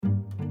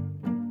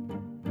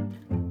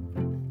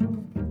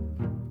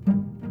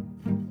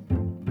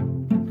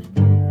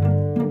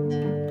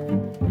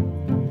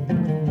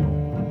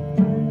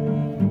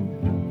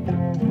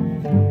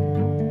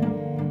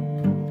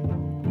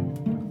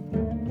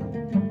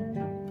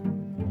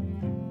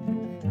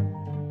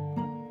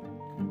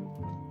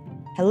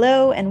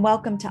Hello and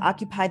welcome to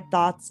Occupied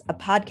Thoughts, a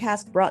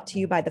podcast brought to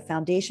you by the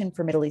Foundation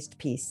for Middle East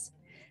Peace.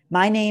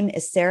 My name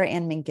is Sarah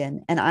Ann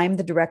Minkin, and I'm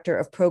the Director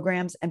of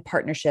Programs and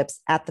Partnerships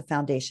at the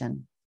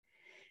Foundation.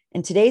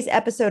 In today's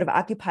episode of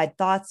Occupied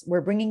Thoughts, we're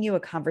bringing you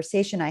a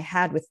conversation I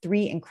had with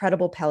three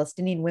incredible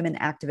Palestinian women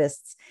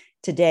activists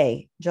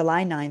today,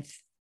 July 9th,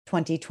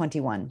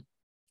 2021.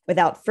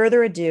 Without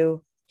further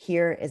ado,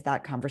 here is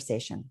that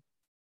conversation.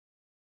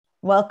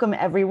 Welcome,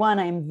 everyone.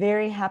 I'm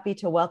very happy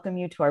to welcome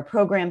you to our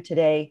program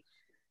today,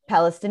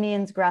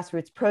 Palestinians,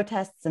 Grassroots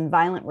Protests, and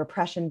Violent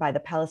Repression by the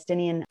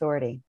Palestinian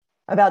Authority.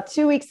 About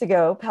 2 weeks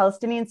ago,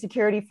 Palestinian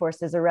security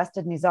forces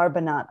arrested Nizar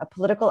Banat, a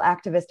political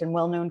activist and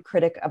well-known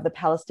critic of the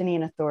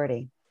Palestinian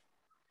Authority.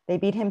 They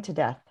beat him to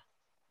death.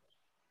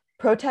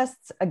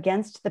 Protests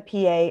against the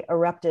PA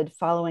erupted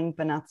following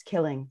Banat's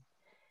killing,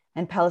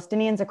 and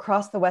Palestinians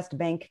across the West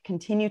Bank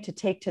continue to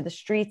take to the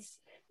streets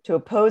to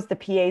oppose the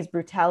PA's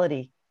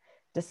brutality,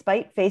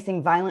 despite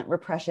facing violent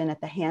repression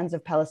at the hands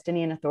of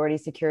Palestinian Authority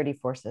security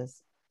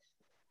forces.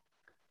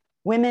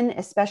 Women,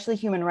 especially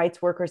human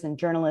rights workers and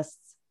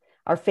journalists,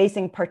 are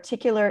facing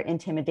particular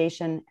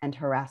intimidation and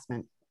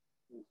harassment.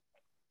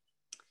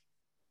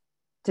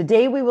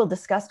 Today, we will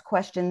discuss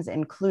questions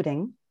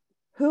including: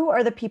 who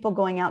are the people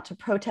going out to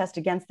protest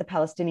against the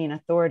Palestinian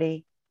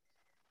Authority?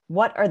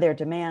 What are their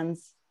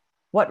demands?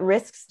 What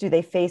risks do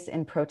they face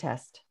in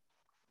protest?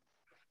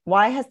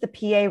 Why has the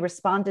PA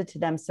responded to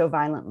them so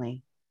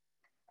violently?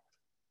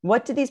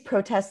 What do these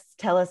protests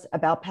tell us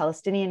about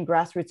Palestinian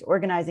grassroots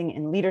organizing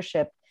and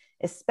leadership,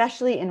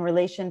 especially in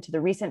relation to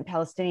the recent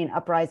Palestinian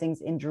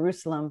uprisings in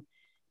Jerusalem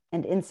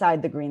and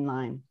inside the Green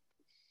Line?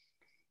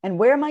 And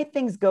where might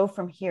things go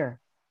from here?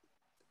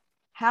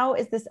 How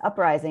is this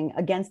uprising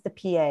against the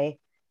PA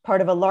part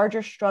of a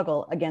larger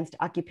struggle against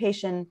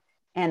occupation,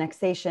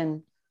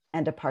 annexation,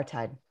 and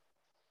apartheid?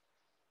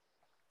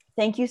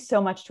 Thank you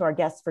so much to our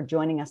guests for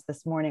joining us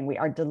this morning. We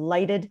are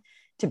delighted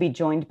to be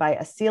joined by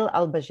Assil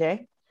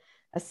Al-Bajeh.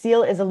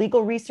 Assil is a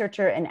legal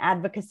researcher and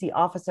advocacy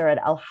officer at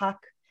Al-Haq,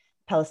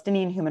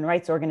 Palestinian human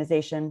rights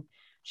organization.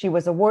 She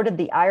was awarded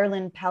the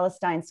Ireland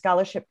Palestine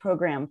Scholarship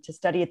Program to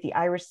study at the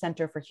Irish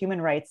Centre for Human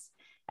Rights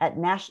at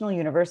National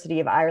University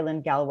of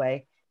Ireland,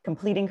 Galway,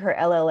 completing her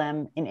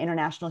LLM in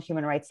International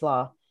Human Rights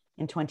Law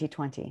in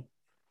 2020.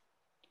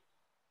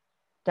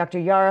 Dr.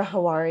 Yara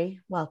Hawari,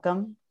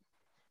 welcome.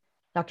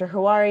 Dr.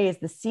 Hawari is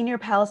the Senior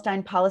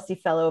Palestine Policy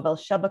Fellow of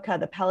Al-Shabaka,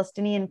 the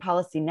Palestinian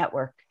Policy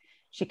Network.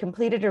 She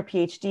completed her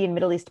PhD in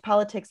Middle East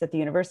politics at the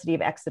University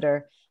of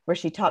Exeter, where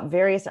she taught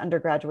various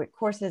undergraduate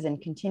courses and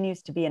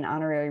continues to be an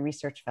honorary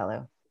research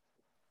fellow.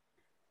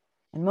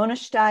 And Mona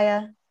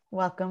Shtaya,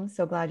 welcome,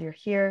 so glad you're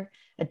here,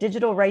 a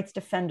digital rights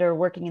defender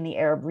working in the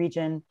Arab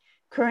region,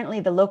 currently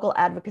the local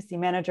advocacy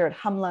manager at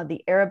Hamla,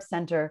 the Arab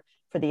Center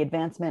for the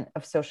Advancement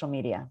of Social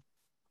Media.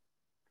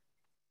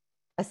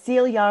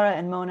 Assil, Yara,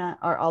 and Mona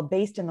are all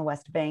based in the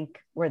West Bank,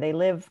 where they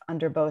live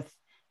under both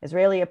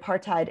Israeli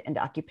apartheid and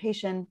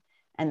occupation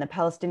and the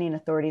Palestinian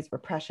Authority's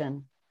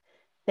repression.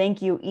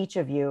 Thank you, each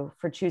of you,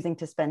 for choosing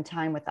to spend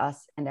time with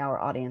us and our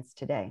audience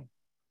today.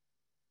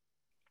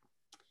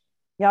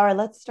 Yara,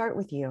 let's start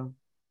with you.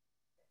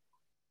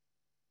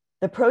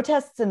 The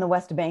protests in the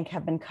West Bank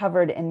have been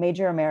covered in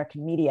major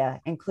American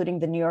media, including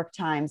the New York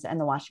Times and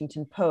the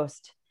Washington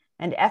Post,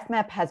 and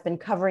FMEP has been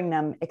covering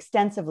them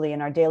extensively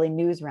in our daily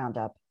news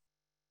roundup.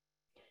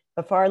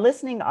 But for our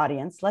listening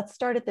audience, let's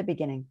start at the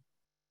beginning.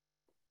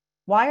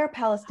 Why are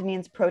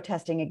Palestinians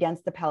protesting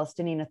against the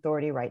Palestinian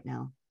Authority right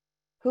now?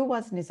 Who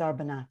was Nizar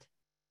Banat?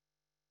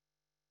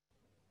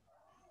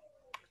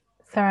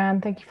 Sarah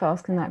Ann, thank you for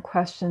asking that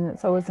question.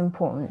 It's always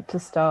important to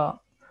start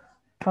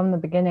from the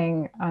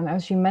beginning. And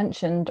as you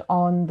mentioned,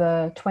 on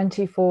the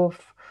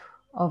 24th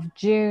of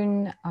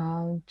June,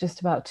 just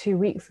about 2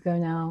 weeks ago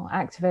now,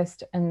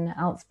 activist and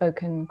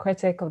outspoken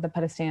critic of the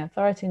Palestinian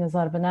Authority,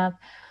 Nizar Banat,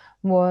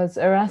 was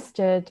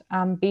arrested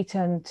and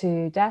beaten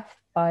to death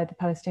by the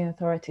Palestinian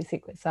Authority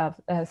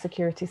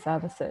security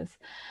services.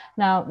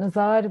 Now,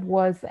 Nizar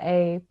was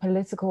a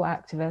political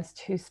activist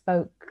who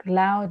spoke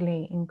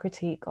loudly in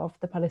critique of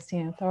the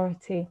Palestinian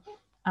Authority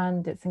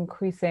and its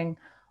increasing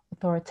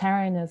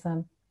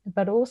authoritarianism,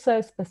 but also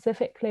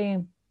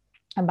specifically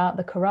about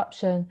the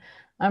corruption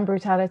and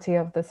brutality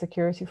of the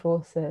security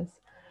forces.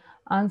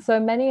 And so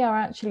many are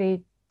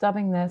actually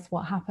dubbing this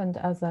what happened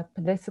as a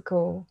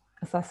political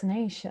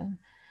assassination.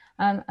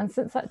 And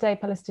since that day,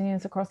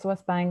 Palestinians across the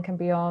West Bank and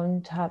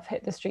beyond have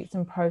hit the streets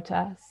in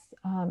protests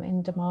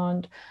in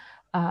demand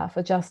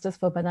for justice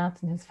for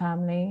Banat and his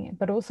family,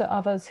 but also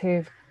others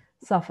who've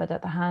suffered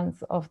at the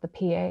hands of the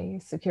PA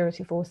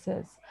security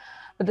forces.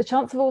 But the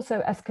chants have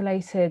also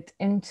escalated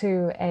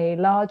into a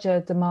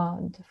larger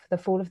demand for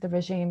the fall of the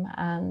regime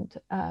and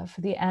for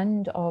the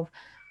end of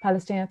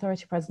Palestinian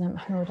Authority President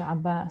Mahmoud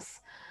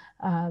Abbas.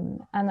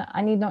 And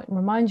I need not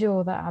remind you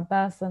all that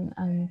Abbas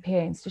and PA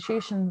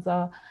institutions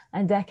are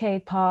a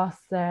decade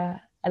past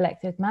their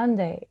elected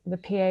mandate. The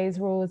PA's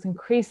rule is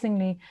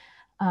increasingly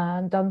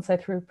done so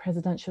through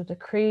presidential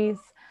decrees.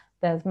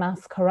 There's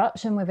mass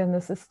corruption within the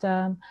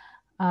system.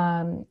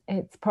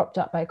 It's propped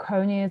up by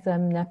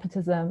cronyism,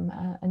 nepotism,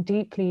 and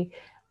deeply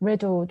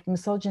riddled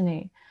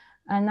misogyny.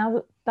 And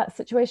now that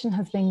situation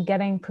has been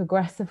getting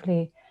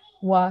progressively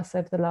worse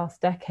over the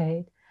last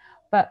decade.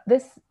 But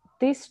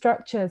these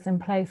structures in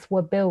place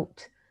were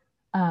built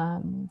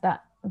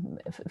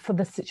for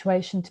the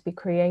situation to be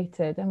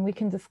created, and we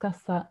can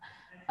discuss that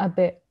a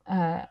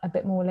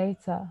bit more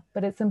later.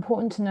 But it's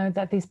important to know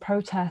that these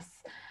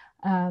protests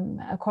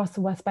across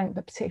the West Bank,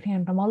 but particularly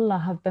in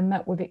Ramallah, have been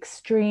met with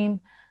extreme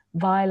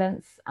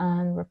violence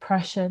and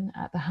repression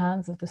at the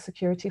hands of the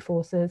security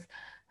forces,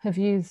 have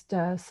used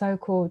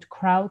so-called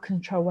crowd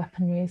control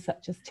weaponry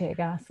such as tear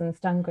gas and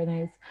stun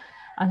grenades,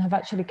 and have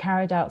actually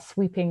carried out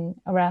sweeping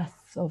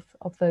arrests of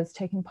those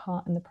taking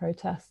part in the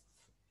protests.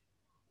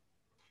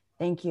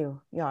 Thank you,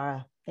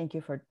 Yara. Thank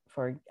you for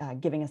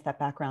giving us that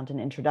background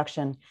and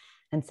introduction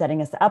and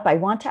setting us up. I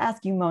want to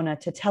ask you, Mona,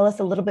 to tell us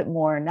a little bit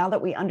more, now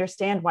that we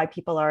understand why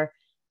people are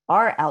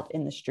out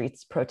in the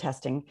streets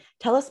protesting.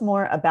 Tell us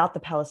more about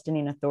the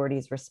Palestinian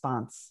Authority's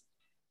response.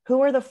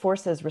 Who are the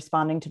forces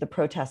responding to the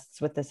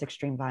protests with this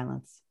extreme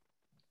violence?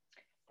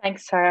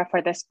 Thanks, Sarah,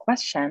 for this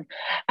question.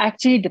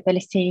 Actually, the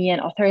Palestinian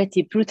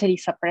Authority brutally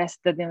suppressed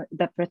the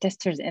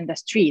protesters in the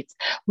streets.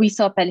 We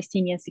saw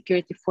Palestinian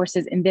security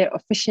forces in their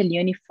official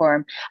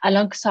uniform,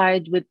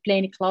 alongside with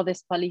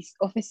plainclothes police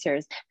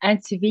officers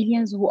and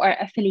civilians who are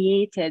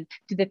affiliated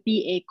to the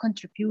PA,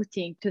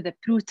 contributing to the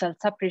brutal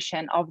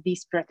suppression of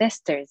these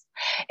protesters.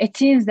 It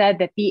seems that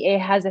the PA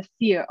has a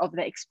fear of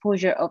the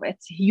exposure of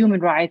its human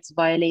rights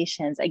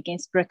violations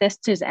against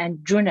protesters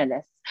and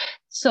journalists.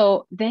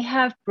 So they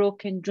have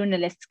broken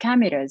journalists'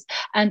 cameras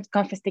and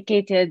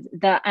confiscated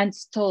and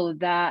stole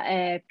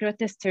the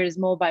protesters'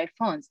 mobile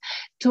phones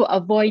to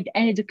avoid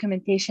any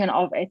documentation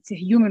of its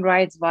human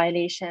rights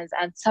violations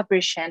and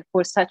suppression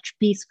for such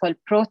peaceful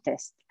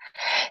protests.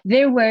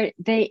 They were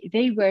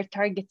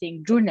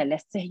targeting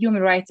journalists,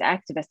 human rights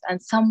activists,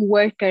 and some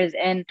workers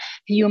in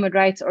human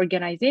rights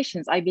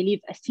organizations. I believe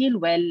Asil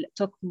will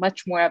talk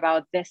much more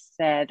about this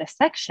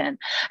section,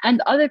 and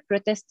other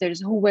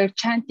protesters who were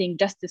chanting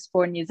justice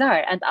for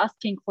Nizar and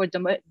asking for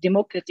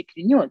democratic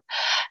renewal.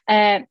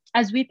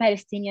 As we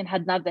Palestinians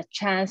had not the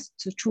chance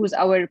to choose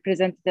our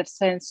representatives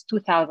since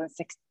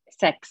 2006.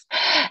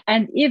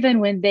 And even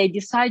when they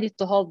decided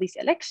to hold these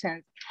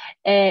elections,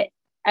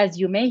 as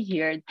you may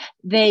hear,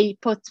 they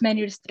put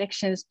many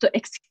restrictions to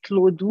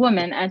exclude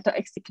women and to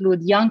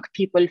exclude young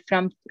people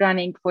from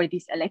running for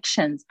these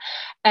elections.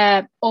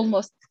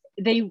 Almost,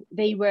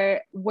 they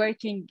were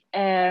working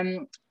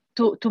to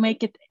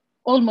make it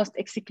almost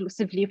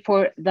exclusively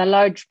for the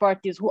large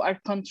parties who are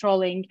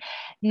controlling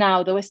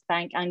now the West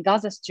Bank and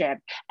Gaza Strip.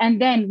 And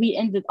then we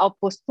ended up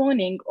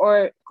postponing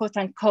or quote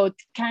unquote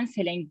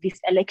canceling these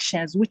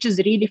elections, which is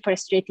really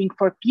frustrating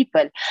for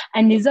people.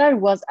 And Nizar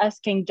was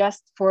asking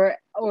just for,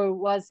 or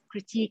was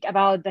critique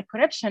about the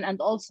corruption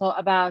and also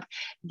about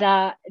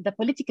the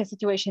political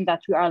situation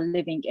that we are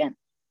living in.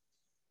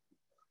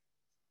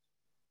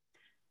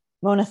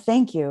 Mona,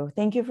 thank you.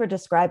 Thank you for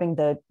describing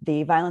the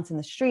violence in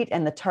the street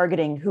and the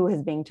targeting, who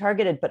is being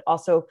targeted, but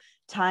also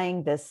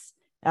tying this,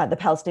 the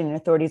Palestinian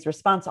Authority's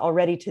response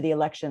already to the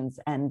elections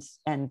and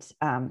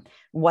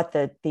what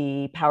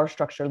the power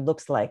structure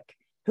looks like,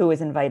 who is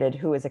invited,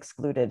 who is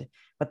excluded,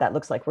 what that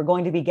looks like. We're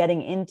going to be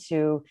getting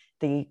into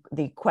the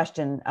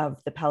question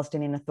of the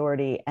Palestinian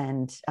Authority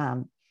and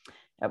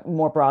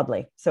more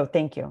broadly. So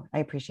thank you. I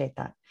appreciate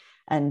that.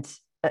 And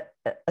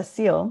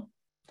Asil,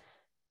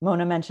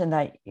 Mona mentioned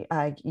that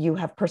you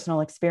have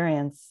personal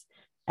experience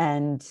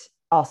and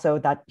also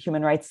that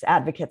human rights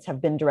advocates have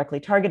been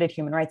directly targeted,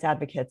 human rights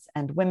advocates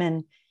and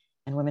women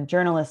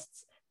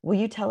journalists. Will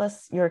you tell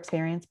us your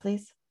experience,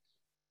 please?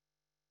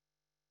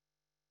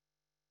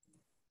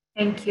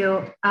 Thank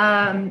you.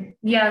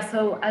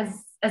 So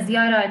as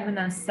Yara and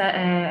Mona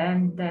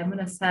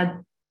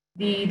said,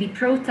 the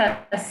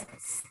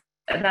protests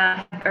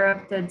that have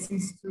erupted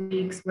since 2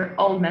 weeks were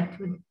all met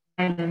with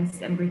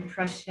violence and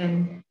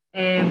repression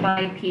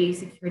by PA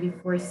security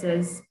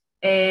forces,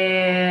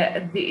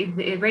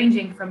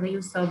 ranging from the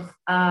use of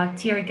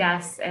tear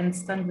gas and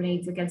stun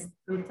grenades against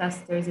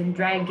protesters and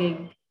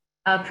dragging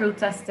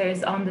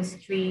protesters on the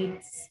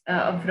streets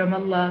of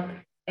Ramallah,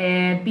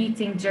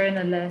 beating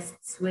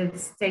journalists with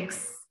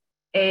sticks,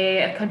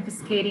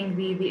 confiscating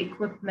the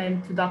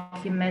equipment to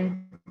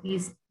document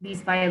these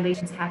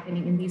violations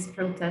happening in these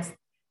protests.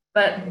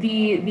 But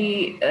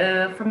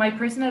from my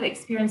personal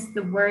experience,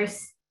 the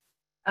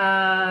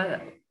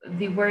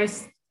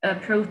worst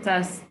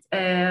protest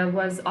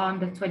was on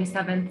the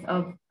 27th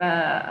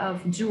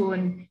of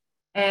June.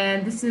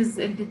 And this is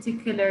in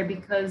particular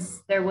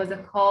because there was a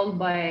call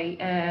for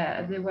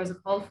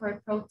a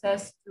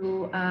protest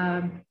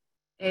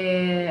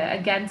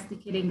against the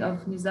killing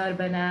of Nizar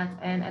Banat,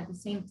 and at the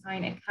same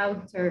time a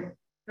counter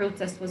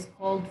protest was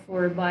called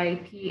for by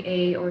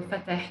PA or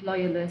Fatah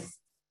loyalists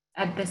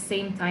at the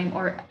same time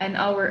or an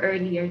hour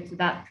earlier to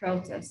that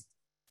protest.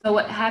 So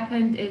what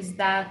happened is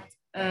that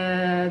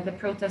the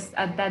protest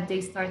at that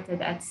day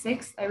started at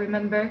 6, I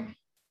remember,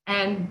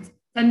 and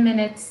 10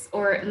 minutes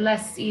or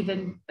less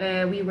even,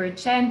 we were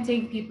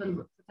chanting,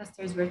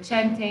 protesters were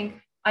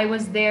chanting. I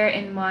was there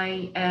in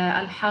my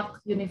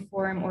Al-Haq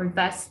uniform or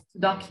vest to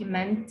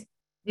document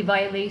the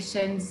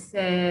violations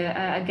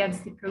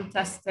against the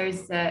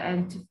protesters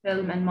and to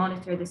film and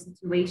monitor the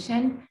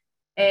situation.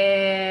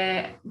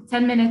 10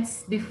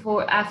 minutes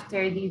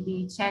after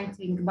the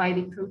chanting by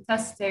the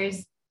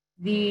protesters,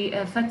 the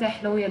Fatah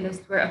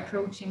loyalists were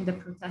approaching the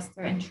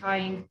protester and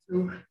trying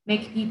to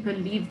make people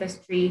leave the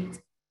street.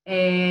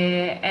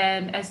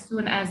 And as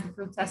soon as the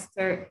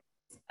protester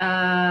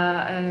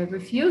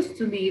refused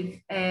to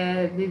leave,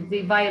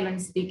 the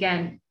violence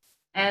began.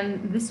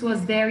 And this was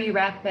very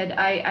rapid.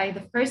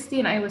 The first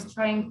thing I was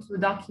trying to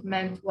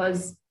document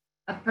was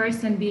a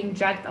person being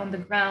dragged on the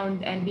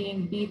ground and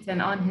being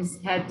beaten on his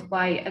head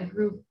by a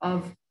group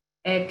of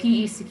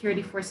PE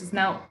security forces.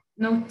 Now,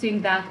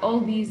 noting that all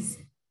these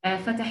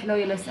Fatah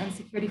loyalists and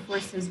security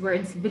forces were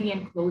in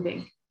civilian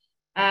clothing.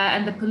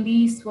 And the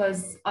police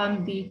was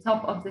on the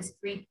top of the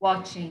street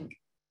watching.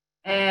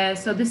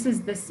 So this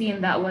is the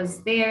scene that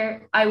was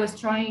there. I was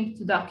trying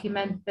to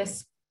document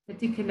this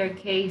particular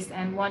case,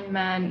 and one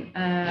man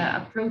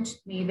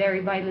approached me very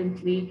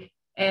violently,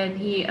 and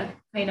he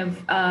kind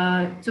of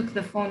took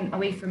the phone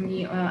away from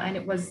me, and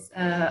it was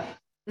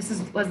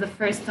was the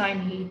first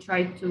time he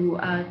tried to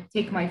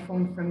take my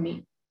phone from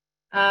me.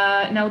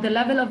 Now the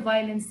level of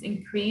violence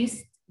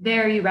increased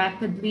very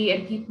rapidly,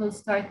 and people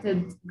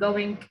started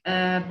going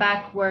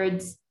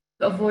backwards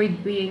to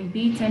avoid being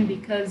beaten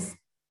because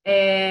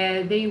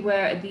they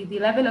were the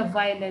level of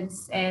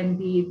violence, and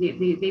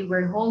they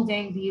were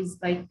holding these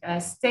like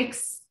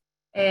sticks,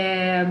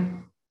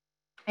 and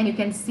you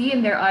can see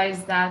in their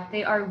eyes that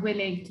they are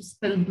willing to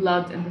spill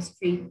blood in the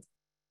street.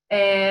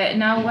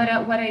 Now,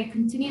 what I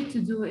continue to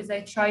do is I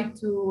try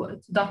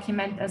to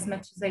document as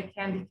much as I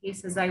can the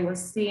cases I was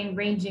seeing,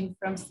 ranging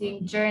from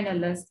seeing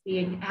journalists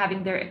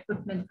having their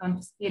equipment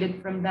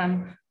confiscated from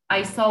them.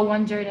 I saw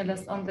one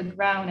journalist on the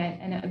ground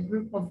and a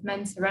group of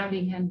men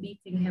surrounding him,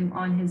 beating him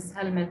on his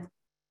helmet.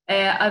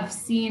 I've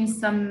seen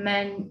some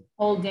men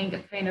holding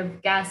a kind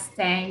of gas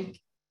tank,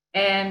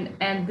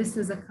 and this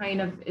is a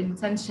kind of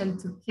intention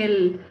to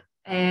kill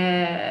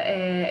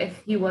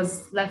if he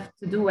was left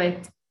to do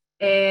it.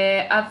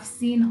 I've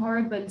seen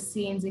horrible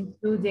scenes,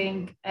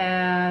 including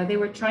they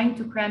were trying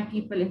to cram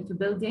people into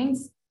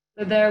buildings.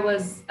 So there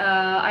was,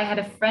 I had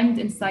a friend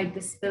inside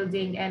this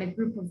building, and a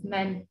group of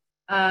men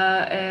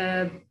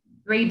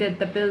raided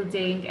the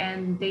building,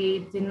 and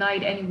they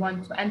denied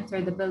anyone to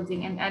enter the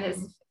building, and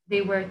as if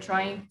they were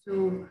trying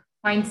to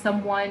find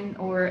someone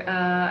or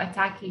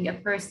attacking a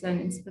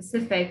person in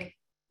specific.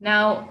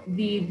 Now,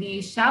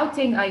 the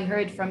shouting I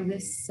heard from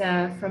this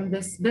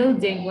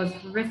building was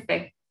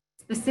horrific,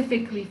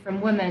 specifically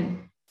from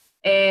women.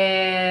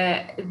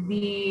 I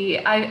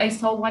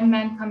saw one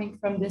man coming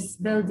from this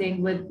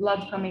building with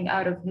blood coming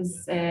out of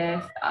his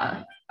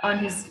on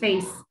his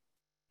face.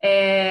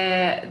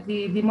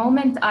 The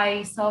moment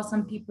I saw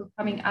some people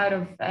coming out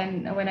of,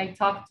 and when I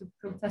talked to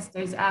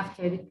protesters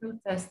after the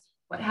protest,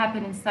 what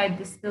happened inside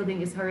this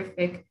building is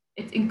horrific.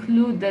 It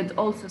included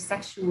also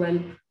sexual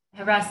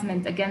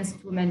harassment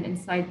against women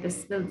inside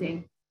this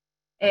building.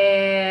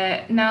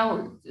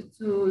 Now,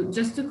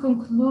 just to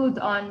conclude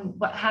on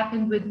what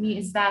happened with me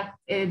is that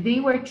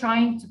they were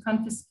trying to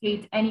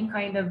confiscate any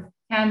kind of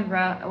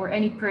camera or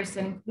any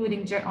person,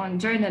 including on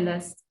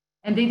journalists,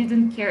 and they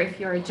didn't care if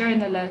you're a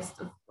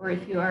journalist or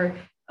if you are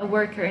a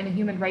worker in a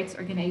human rights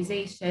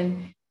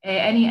organization.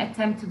 Any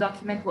attempt to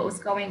document what was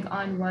going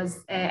on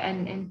was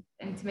an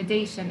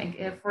intimidation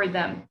for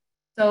them.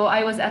 So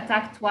I was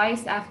attacked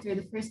twice after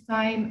the first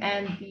time,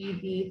 and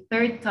the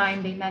third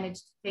time they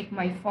managed to take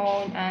my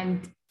phone,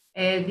 and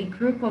the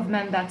group of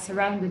men that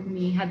surrounded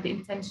me had the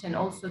intention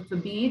also to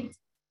beat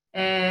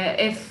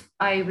if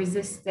I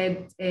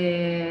resisted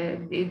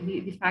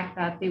the fact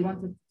that they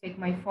wanted to take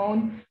my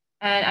phone.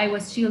 And I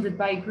was shielded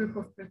by a group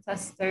of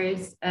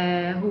protesters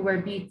who were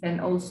beaten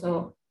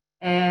also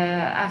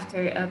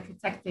after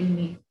protecting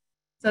me.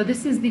 So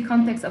this is the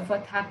context of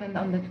what happened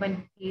on the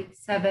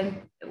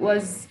 27th. It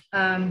was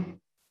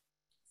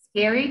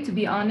scary, to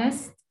be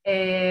honest,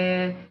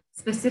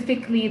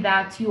 specifically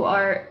that you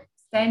are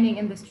standing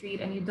in the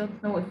street and you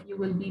don't know if you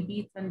will be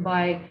beaten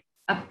by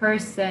a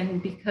person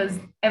because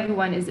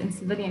everyone is in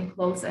civilian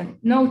clothes, and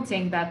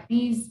noting that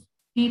these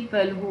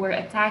people who were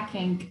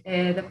attacking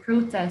the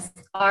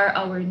protests are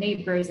our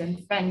neighbors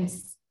and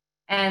friends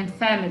and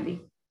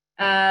family.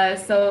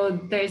 So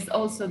there's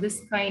also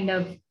this kind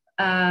of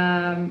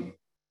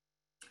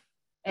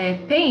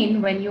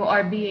pain when you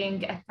are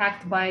being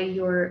attacked by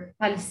your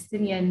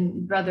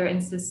Palestinian brother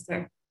and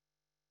sister.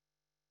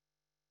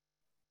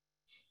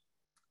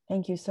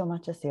 Thank you so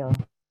much, Asil.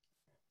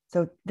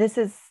 So this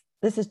is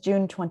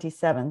June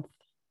 27th.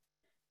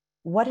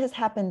 What has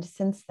happened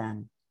since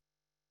then?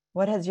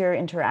 What has your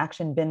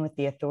interaction been with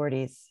the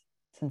authorities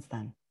since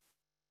then?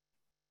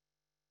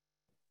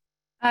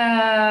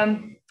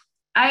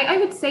 I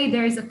would say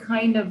there's a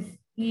kind of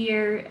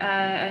fear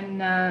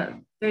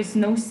and there's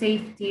no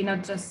safety,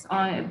 not just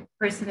on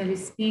personally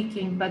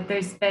speaking, but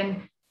there's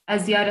been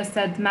as Yara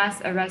said,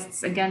 mass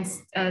arrests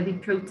against the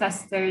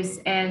protesters.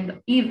 And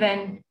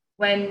even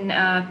when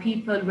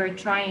people were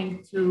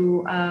trying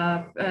to,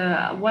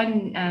 one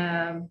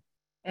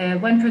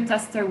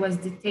protester was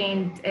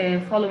detained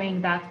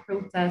following that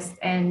protest,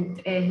 and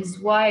his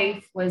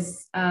wife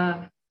was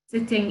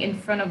sitting in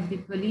front of the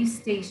police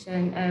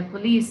station,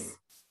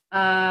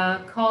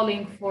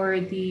 calling for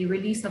the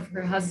release of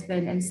her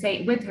husband and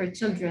with her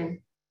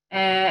children,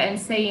 and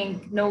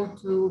saying no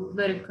to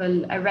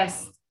political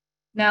arrest.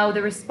 Now,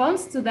 the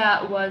response to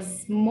that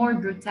was more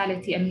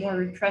brutality and more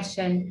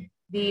repression.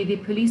 The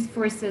police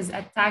forces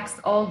attacked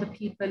all the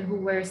people who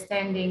were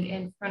standing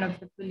in front of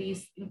the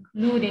police,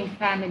 including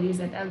families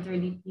and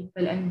elderly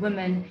people and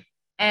women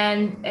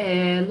and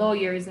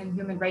lawyers and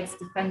human rights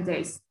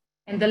defenders.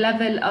 And the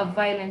level of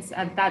violence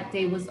at that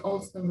day was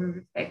also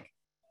horrific.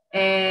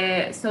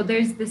 So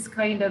there's this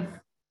kind of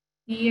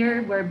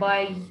fear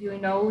whereby you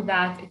know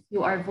that if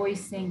you are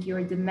voicing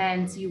your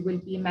demands, you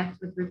will be met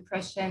with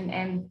repression,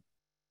 and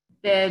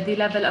the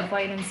level of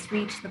violence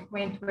reached the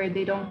point where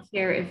they don't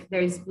care if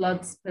there's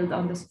blood spilled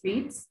on the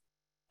streets.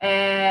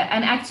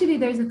 And actually,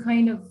 there's a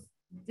kind of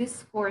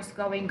discourse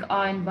going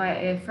on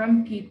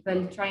from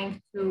people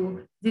trying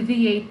to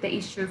deviate the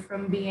issue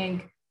from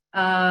being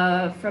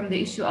from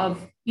the issue of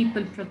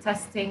people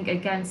protesting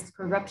against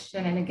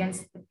corruption and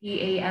against the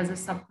PA as a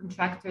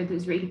subcontractor to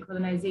Israeli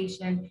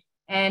colonization,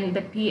 and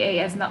the PA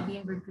as not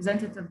being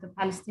representative of the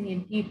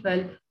Palestinian people.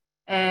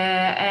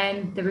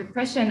 And the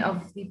repression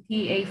of the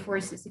PA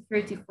forces,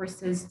 security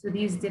forces, to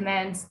these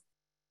demands,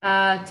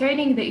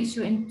 turning the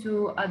issue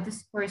into a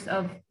discourse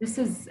of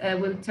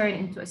will turn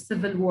into a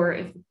civil war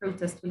if the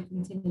protest will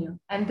continue.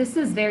 And this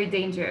is very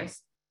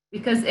dangerous,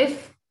 because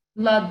if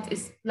blood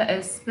is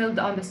spilled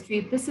on the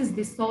street, this is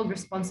the sole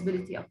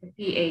responsibility of the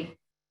PA.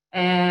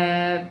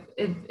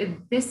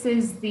 This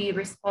is the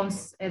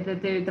response,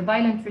 the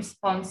violent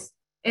response.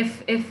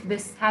 If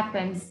this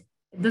happens,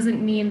 it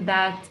doesn't mean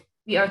that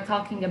we are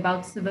talking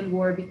about civil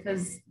war,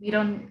 because we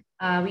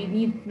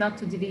need not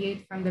to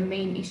deviate from the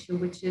main issue,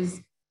 which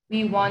is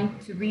we want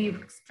to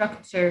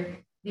restructure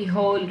the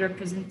whole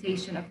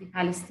representation of the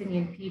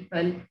Palestinian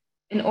people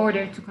in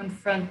order to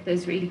confront the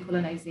Israeli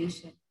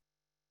colonization.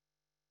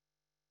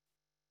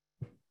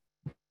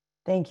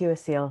 Thank you,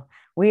 Asil.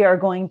 We are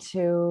going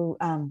to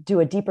do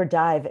a deeper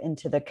dive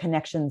into the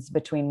connections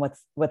between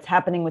what's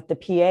happening with the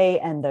PA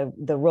and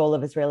the role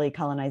of Israeli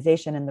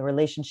colonization and the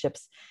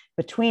relationships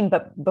between.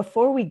 But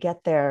before we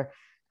get there,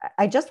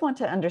 I just want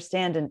to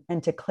understand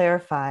and to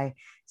clarify.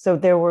 So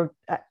there were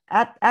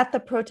at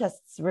the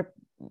protests,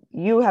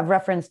 you have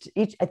referenced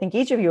I think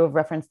each of you have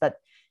referenced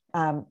that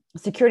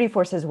security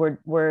forces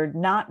were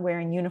not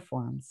wearing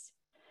uniforms.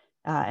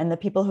 And the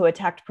people who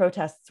attacked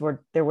protests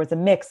there was a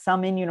mix,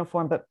 some in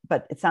uniform,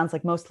 but it sounds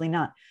like mostly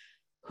not.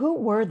 Who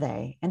were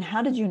they, and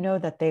how did you know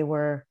that they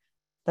were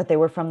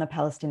from the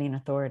Palestinian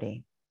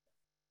Authority?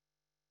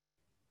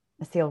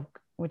 Asil,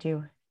 would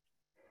you?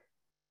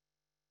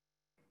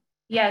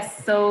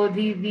 Yes, so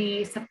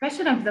the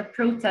suppression of the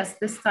protest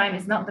this time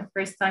is not the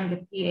first time the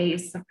PA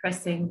is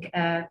suppressing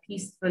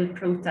peaceful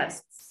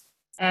protests.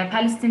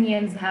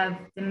 Palestinians have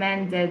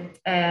demanded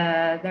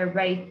their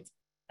right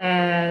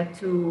in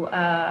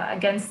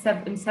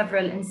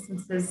several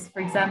instances.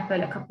 For example,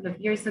 a couple of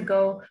years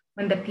ago,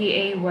 when the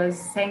PA was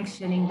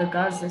sanctioning the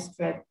Gaza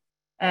Strip,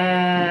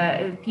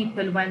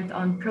 people went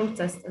on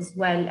protest as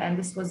well, and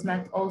this was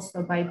met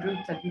also by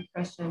brutal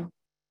repression.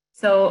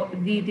 So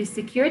the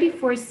security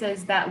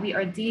forces that we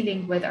are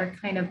dealing with are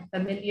kind of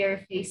familiar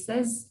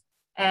faces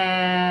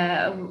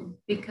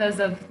because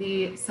of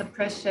the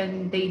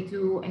suppression they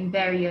do in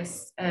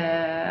various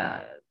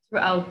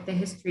throughout the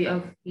history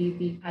of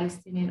the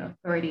Palestinian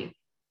Authority.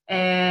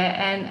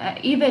 And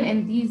even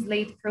in these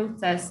late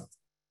protests,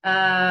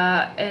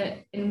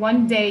 in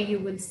one day you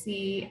will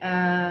see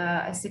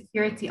a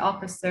security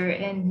officer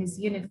in his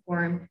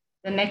uniform.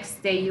 The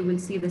next day you will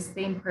see the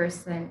same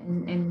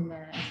person in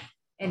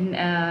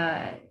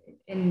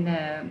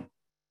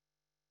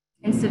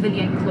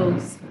civilian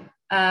clothes.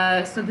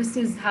 So this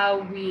is how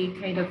we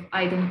kind of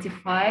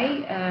identify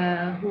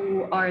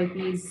who are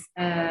these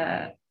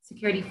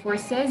security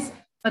forces.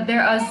 But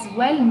there are as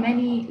well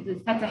many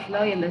Fatah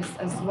loyalists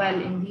as well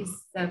in these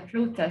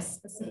protests,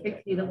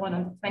 specifically the one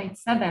on the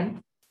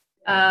 27th.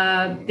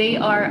 They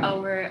are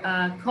our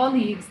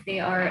colleagues,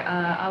 they are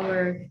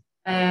our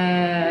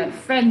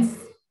friends,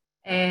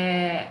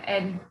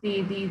 and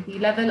the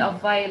level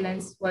of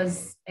violence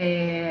was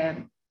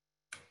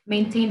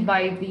maintained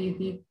by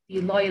the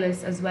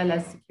loyalists as well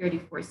as security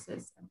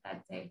forces on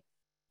that day.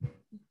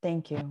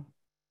 Thank you.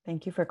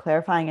 Thank you for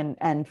clarifying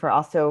and for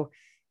also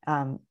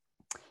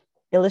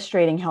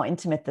illustrating how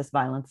intimate this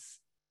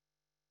violence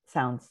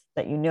sounds,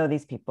 that you know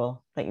these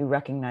people, that you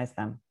recognize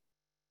them.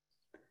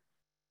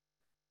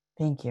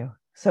 Thank you.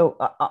 So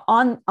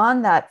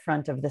on that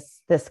front of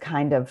this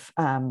kind of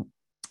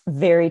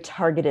very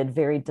targeted,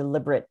 very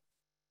deliberate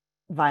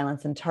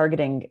violence and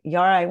targeting,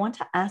 Yara, I want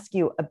to ask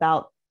you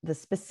about the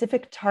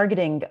specific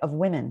targeting of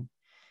women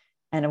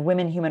and of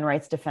women human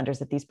rights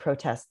defenders at these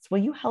protests. Will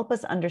you help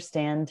us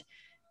understand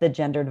the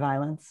gendered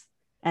violence?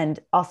 and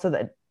also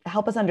that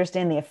help us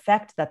understand the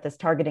effect that this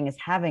targeting is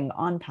having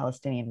on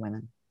Palestinian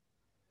women.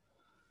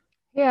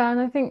 Yeah, and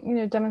I think,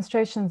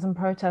 demonstrations and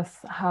protests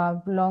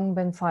have long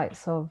been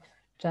sites of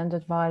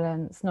gendered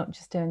violence, not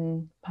just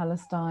in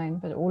Palestine,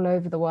 but all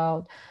over the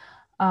world.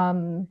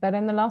 But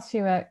in the last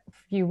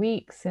few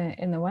weeks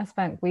in the West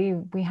Bank,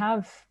 we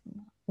have,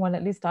 well,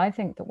 at least I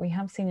think that we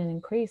have seen an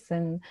increase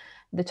in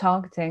the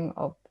targeting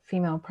of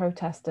female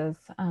protesters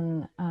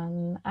and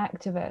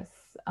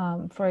activists.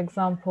 For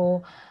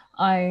example,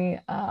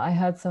 I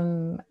heard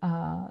some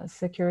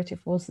security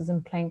forces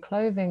in plain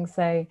clothing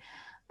say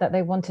that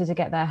they wanted to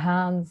get their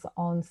hands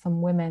on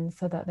some women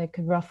so that they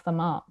could rough them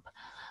up.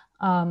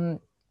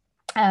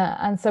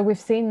 And so we've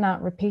seen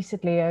that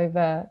repeatedly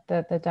over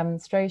the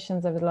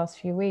demonstrations over the last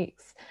few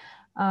weeks.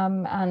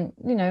 And,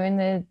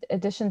 in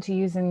addition to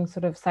using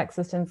sort of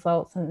sexist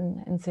insults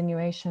and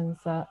insinuations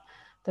that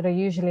are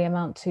usually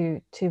amount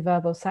to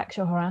verbal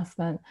sexual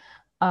harassment,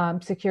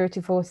 security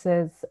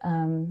forces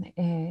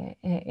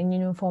in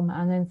uniform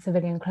and in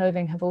civilian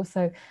clothing have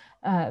also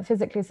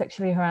physically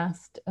sexually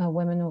harassed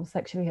women or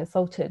sexually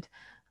assaulted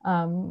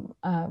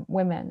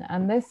women.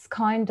 And this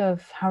kind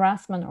of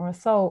harassment or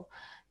assault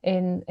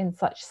in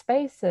such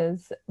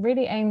spaces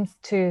really aims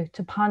to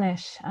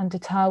punish and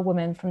deter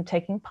women from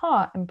taking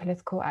part in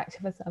political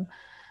activism.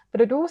 But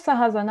it also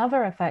has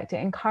another effect. It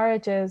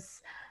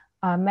encourages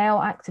male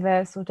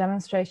activists or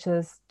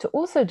demonstrators to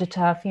also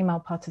deter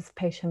female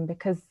participation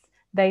because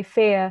they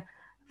fear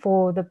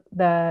for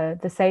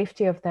the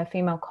safety of their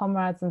female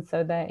comrades, and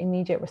so their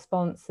immediate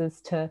response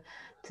is to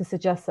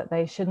suggest that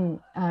they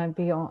shouldn't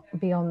be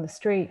on the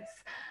streets.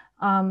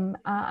 And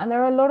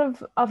there are a lot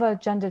of other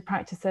gendered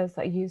practices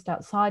that are used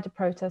outside of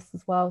protests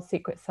as well.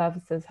 Secret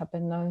services have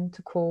been known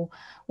to call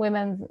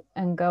women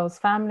and girls'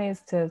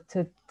 families to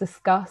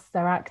discuss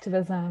their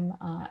activism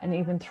and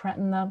even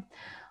threaten them.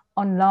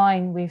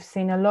 Online, we've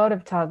seen a lot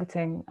of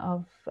targeting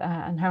of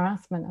and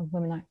harassment of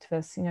women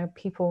activists.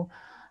 People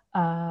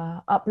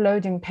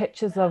uploading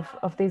pictures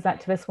of these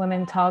activist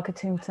women,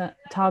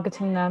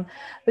 targeting them,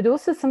 but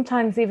also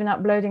sometimes even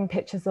uploading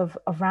pictures of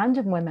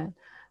random women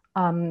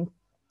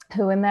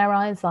who in their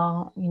eyes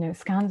are,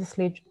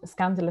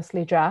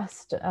 scandalously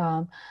dressed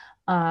and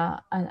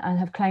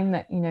have claimed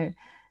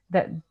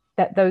that,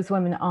 that those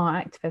women are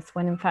activists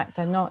when in fact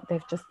they're not.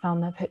 They've just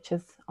found their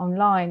pictures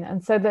online.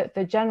 And so that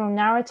the general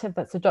narrative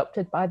that's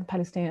adopted by the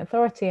Palestinian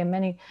Authority and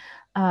many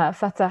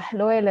Fatah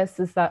loyalists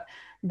is that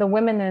the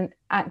women and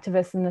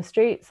activists in the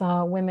streets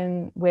are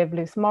women with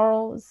loose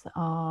morals.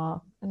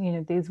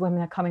 These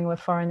women are coming with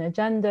foreign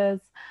agendas.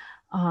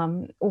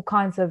 All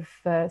kinds of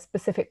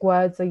specific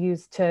words are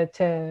used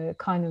to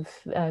kind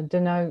of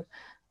denote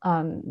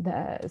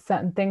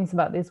certain things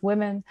about these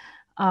women.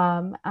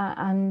 And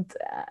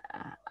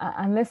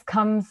this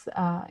comes,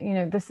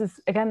 this is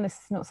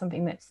not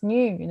something that's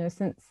new.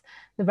 Since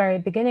the very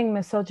beginning,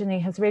 misogyny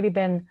has really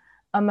been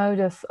a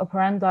modus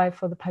operandi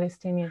for the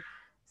Palestinian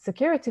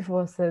security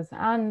forces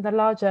and the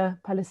larger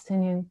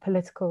Palestinian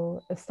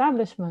political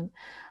establishment.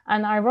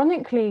 And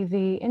ironically,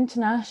 the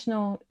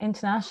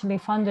internationally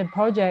funded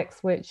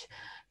projects which,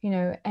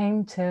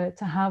 aim to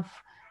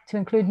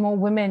include more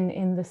women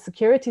in the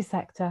security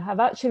sector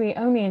have actually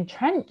only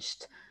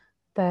entrenched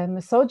the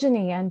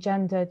misogyny and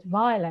gendered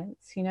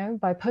violence,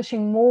 by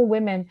pushing more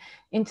women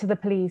into the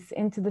police,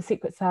 into the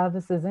secret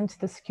services, into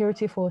the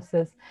security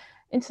forces.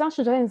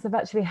 International donors have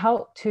actually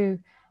helped to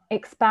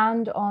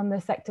expand on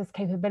the sector's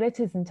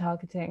capabilities in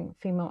targeting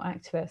female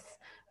activists.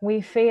 We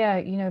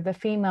fear, the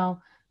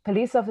female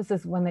police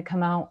officers when they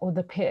come out, or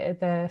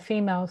the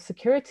female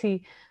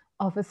security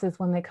officers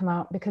when they come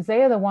out, because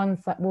they are the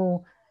ones that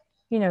will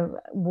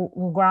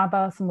grab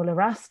us and will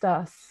arrest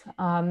us,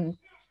 and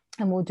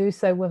will do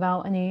so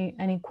without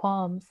any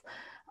qualms.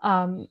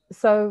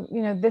 So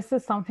this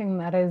is something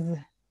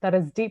that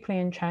is deeply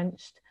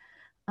entrenched,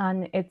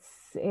 and it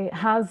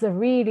has a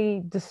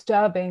really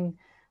disturbing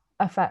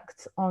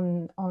effect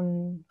on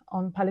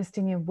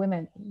Palestinian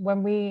women.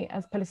 When we,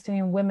 as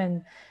Palestinian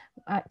women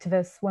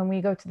activists, when we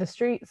go to the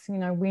streets,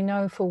 we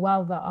know full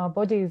well that our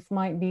bodies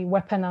might be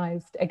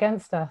weaponized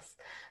against us.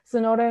 So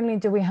not only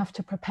do we have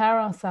to prepare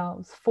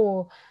ourselves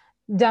for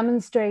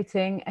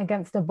demonstrating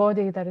against a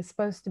body that is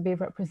supposed to be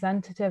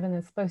representative and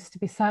is supposed to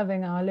be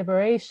serving our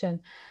liberation,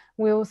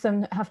 we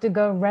also have to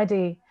go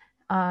ready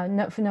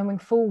for knowing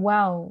full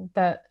well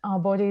that our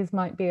bodies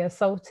might be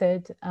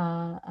assaulted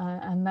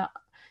and that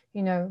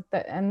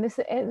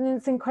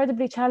it's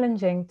incredibly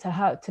challenging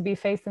to be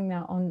facing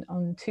that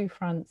on two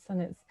fronts,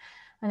 and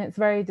it's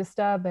very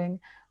disturbing.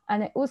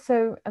 And it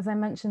also, as I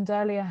mentioned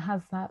earlier,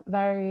 has that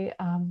very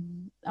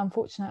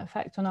unfortunate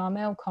effect on our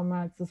male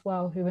comrades as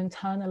well, who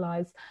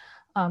internalize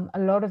a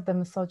lot of the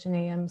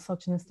misogyny and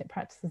misogynistic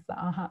practices that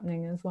are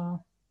happening as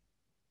well.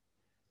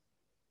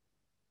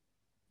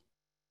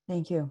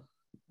 Thank you,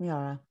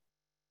 Yara.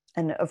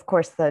 And of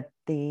course,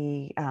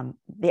 the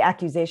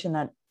accusation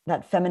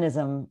that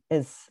feminism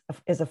is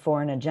a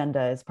foreign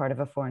agenda, is part of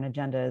a foreign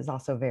agenda, is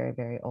also very,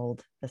 very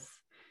old.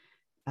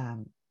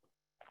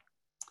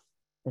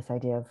 This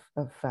idea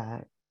of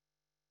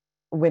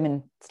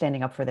women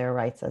standing up for their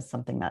rights as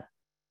something that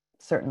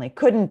certainly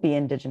couldn't be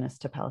indigenous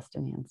to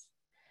Palestinians.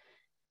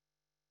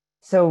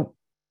 So,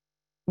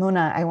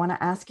 Mona, I want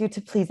to ask you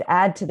to please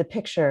add to the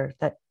picture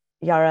that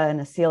Yara and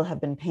Asil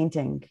have been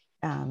painting,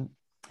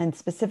 and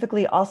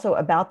specifically also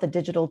about the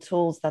digital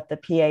tools that the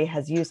PA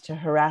has used to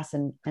harass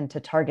and to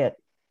target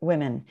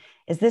women.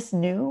 Is this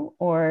new,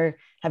 or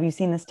have you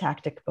seen this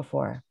tactic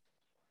before?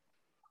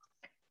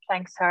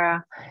 Thanks,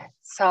 Sarah.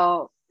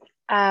 So,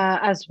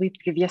 as we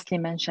previously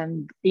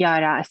mentioned,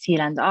 Yara, Asil,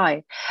 and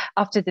I,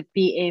 after the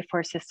PA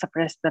forces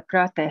suppressed the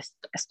protest,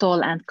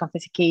 stole and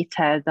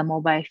confiscated the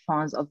mobile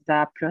phones of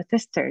the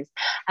protesters,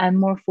 and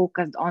more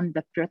focused on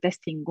the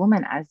protesting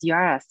women, as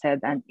Yara said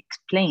and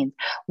explained,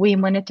 we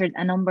monitored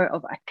a number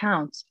of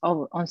accounts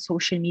on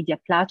social media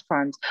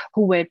platforms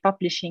who were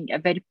publishing a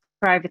very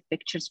private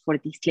pictures for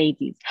these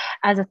ladies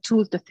as a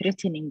tool to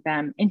threatening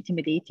them,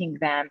 intimidating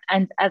them,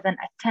 and as an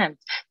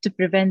attempt to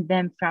prevent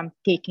them from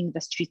taking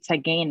the streets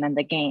again and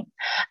again.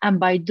 And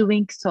by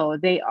doing so,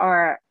 they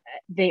know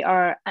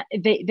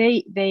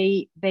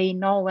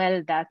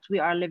well that we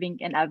are living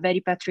in a very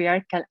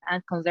patriarchal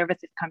and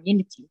conservative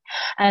community,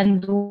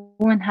 and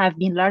women have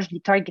been largely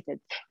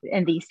targeted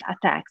in these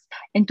attacks.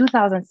 In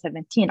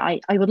 2017, I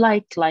would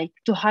like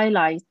to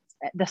highlight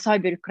the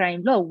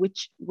cybercrime law,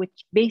 which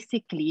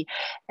basically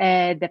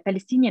the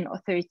Palestinian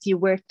Authority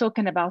were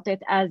talking about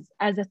it as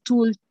a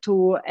tool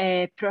to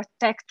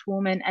protect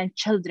women and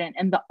children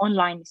in the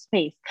online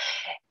space.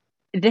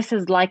 This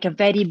is like a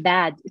very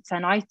bad, it's a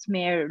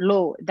nightmare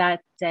law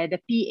that the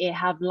PA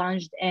have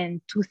launched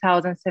in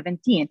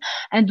 2017.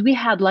 And we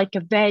had like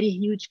a very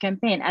huge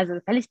campaign as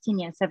a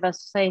Palestinian civil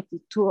society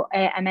to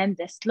amend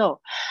this law.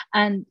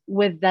 And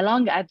with the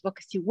long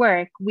advocacy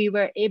work, we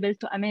were able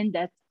to amend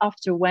it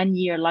after 1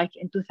 year, like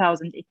in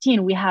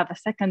 2018, we have a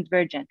second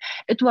version.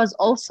 It was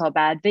also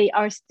bad. They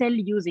are still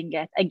using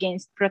it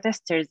against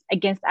protesters,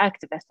 against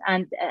activists,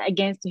 and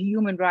against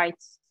human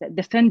rights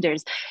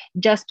defenders,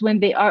 just when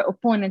they are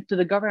opponent to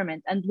the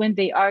government and when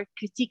they are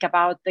critique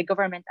about the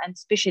government and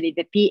especially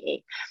the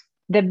PA.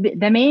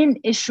 The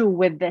main issue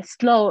with this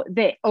law,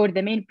 or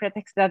the main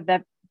pretext that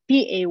the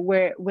PA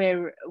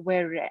were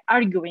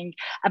arguing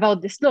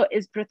about this law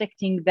is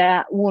protecting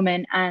the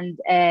women and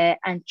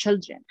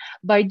children.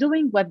 By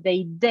doing what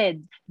they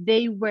did,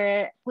 they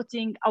were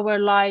putting our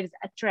lives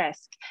at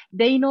risk.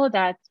 They know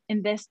that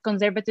in this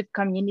conservative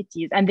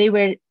communities, and they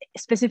were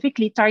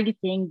specifically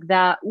targeting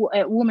the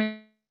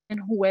women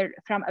who were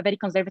from a very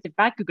conservative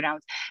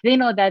background, they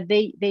know that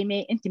they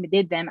may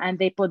intimidate them and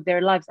they put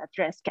their lives at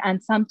risk.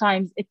 And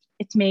sometimes it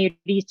may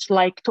reach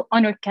like to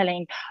honor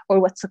killing, or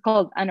what's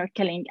called honor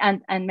killing,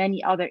 and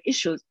many other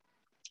issues.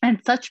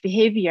 And such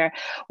behavior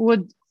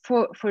would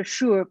for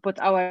sure put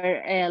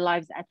our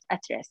lives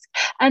at risk.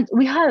 And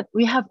we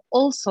have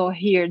also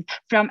heard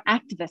from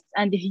activists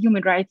and the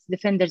human rights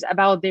defenders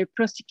about their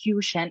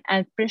prosecution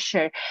and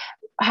pressure,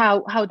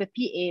 how the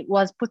PA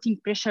was putting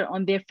pressure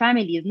on their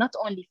families, not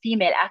only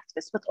female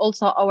activists, but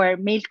also our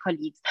male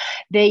colleagues.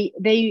 They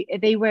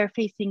were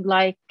facing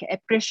like a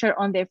pressure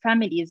on their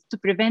families to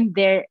prevent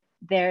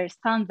their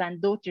sons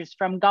and daughters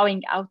from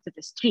going out to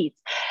the streets.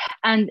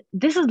 And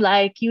this is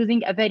like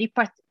using a very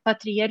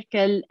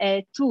patriarchal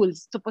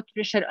tools to put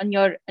pressure on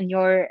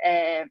your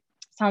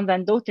sons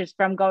and daughters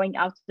from going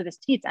out to the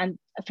streets and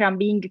from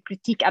being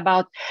critique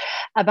about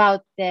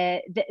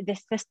the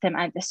system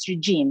and this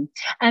regime.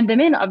 And the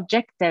main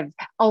objective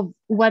of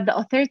what the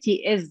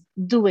authority is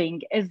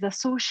doing is the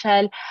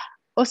social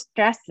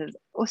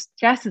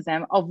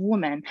ostracism of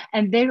women,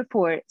 and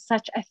therefore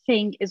such a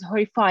thing is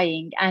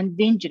horrifying and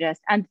dangerous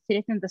and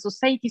threatens the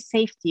society's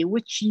safety,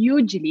 which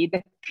usually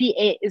the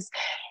PA is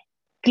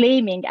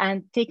claiming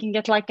and taking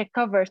it like a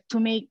cover to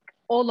make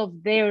all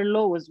of their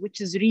laws, which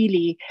is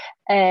really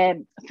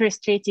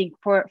frustrating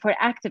for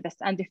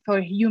activists and for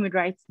human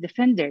rights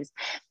defenders.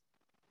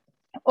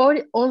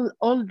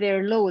 All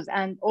their laws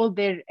and all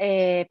their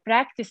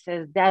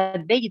practices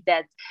that they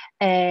did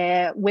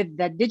with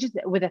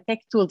the tech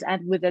tools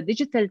and with the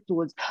digital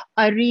tools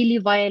are really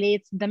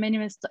violates the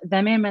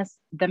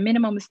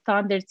minimum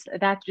standards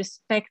that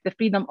respect the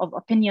freedom of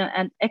opinion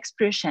and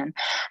expression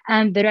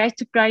and the right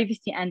to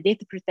privacy and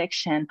data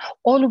protection,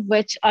 all of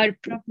which are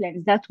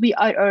problems that we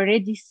are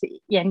already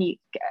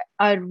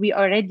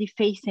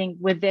facing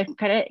with the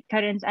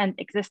current and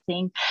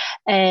existing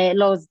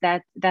laws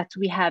that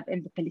we have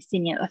in the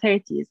Palestinian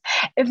authorities.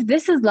 If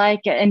this is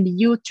like a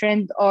new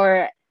trend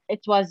or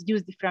it was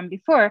used from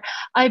before,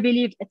 I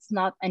believe it's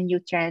not a new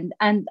trend.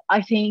 And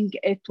I think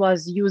it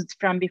was used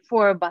from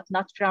before, but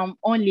not from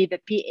only the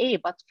PA,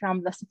 but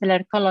from the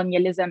settler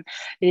colonialism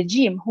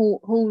regime,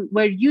 who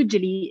were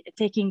usually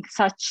taking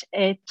such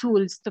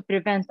tools to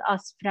prevent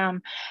us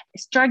from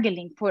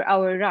struggling for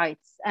our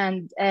rights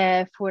and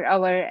for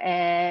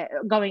our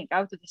going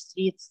out to the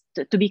streets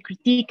to be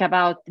critique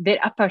about their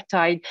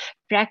apartheid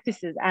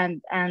practices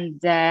and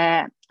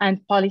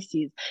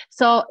policies.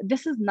 So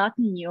this is not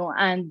new,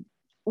 and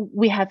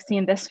we have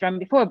seen this from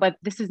before, but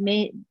this is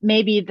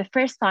maybe the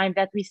first time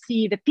that we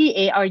see the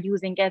PA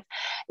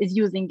is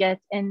using it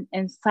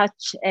in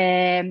such,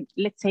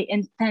 let's say,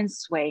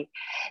 intense way.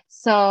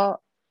 So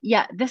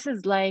yeah, this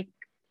is like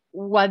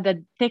what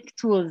the tech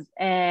tools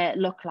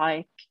look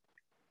like,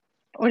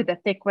 or the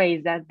tech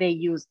ways that they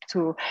use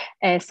to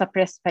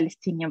suppress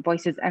Palestinian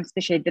voices, and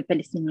especially the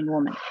Palestinian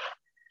women.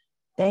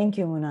 Thank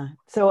you, Muna.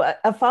 So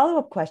a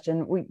follow-up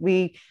question.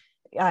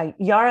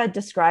 Yara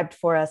described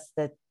for us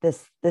that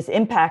this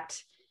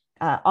impact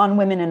on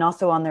women and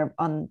also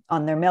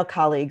on their male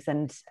colleagues,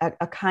 and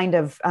a kind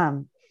of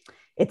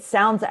it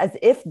sounds as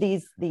if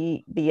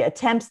the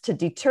attempts to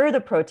deter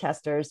the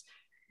protesters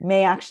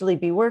may actually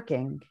be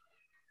working,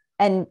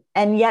 and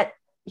yet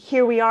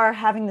here we are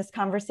having this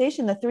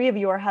conversation. The three of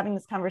you are having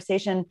this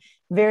conversation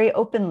very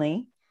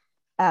openly.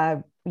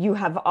 You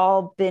have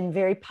all been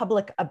very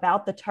public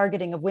about the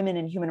targeting of women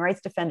and human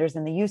rights defenders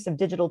and the use of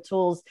digital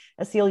tools.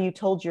 Asil, you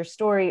told your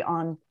story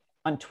on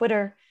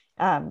Twitter.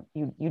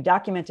 You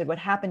documented what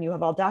happened. You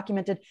have all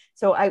documented.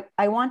 So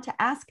I want to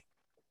ask,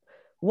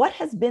 what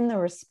has been the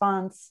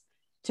response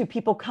to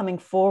people coming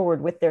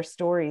forward with their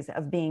stories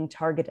of being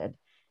targeted?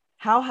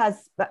 How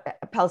has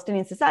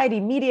Palestinian society,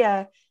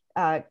 media,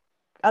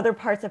 other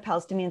parts of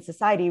Palestinian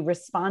society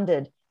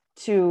responded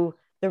to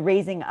the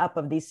raising up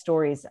of these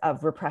stories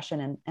of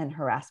repression and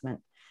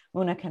harassment?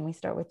 Muna, can we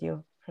start with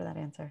you for that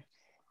answer?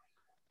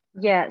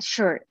 Yeah,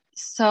 sure.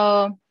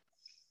 So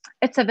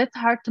it's a bit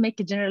hard to make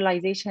a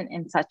generalization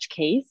in such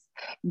case,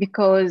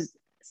 because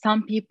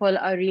some people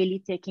are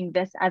really taking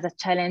this as a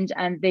challenge,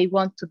 and they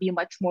want to be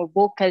much more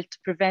vocal to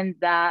prevent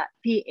the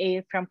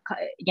PA from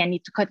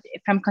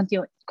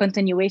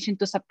continuation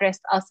to suppress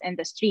us in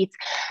the streets,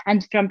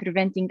 and from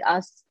preventing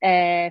us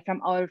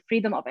from our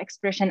freedom of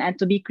expression, and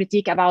to be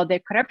critique about their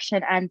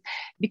corruption. And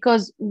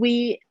because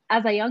we,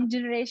 as a young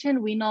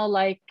generation, we know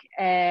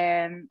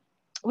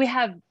we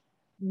have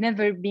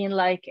never been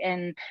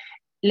in,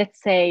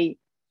 let's say,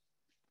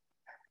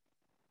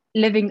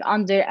 living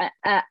under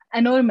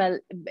a normal,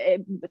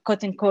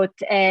 quote unquote,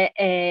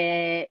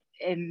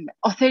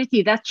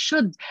 authority that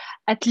should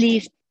at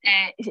least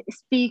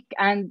speak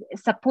and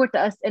support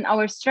us in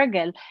our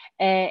struggle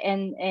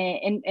and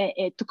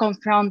to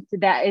confront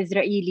the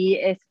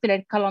Israeli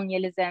settler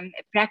colonialism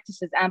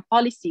practices and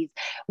policies.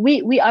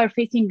 We are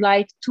facing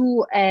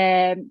two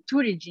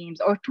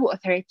regimes or two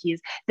authorities,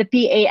 the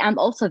PA and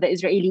also the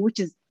Israeli, which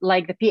is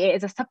like the PA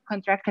is a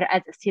subcontractor,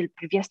 as Asil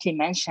previously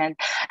mentioned.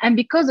 And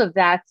because of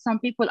that, some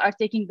people are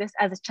taking this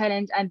as a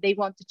challenge, and they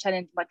want to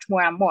challenge much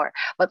more and more.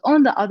 But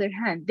on the other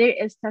hand, there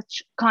is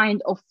such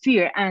kind of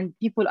fear, and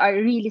people are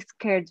really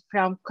scared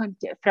to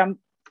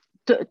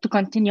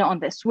continue on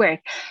this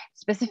work,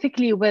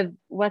 specifically with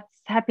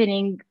what's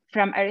happening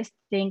from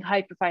arresting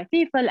high-profile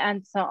people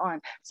and so on.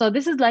 So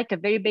this is like a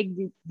very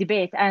big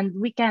debate, and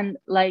we can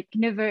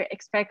never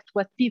expect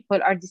what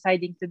people are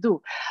deciding to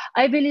do.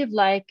 I believe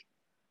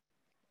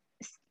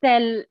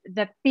still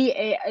the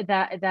PA,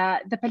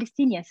 the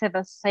Palestinian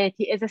civil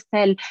society is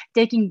still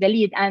taking the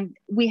lead, and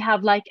we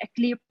have a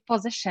clear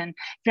position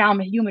from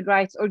human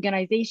rights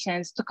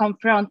organizations to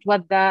confront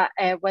what the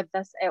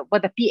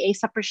PA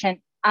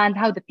suppression and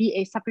how the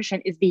PA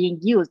suppression is being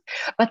used.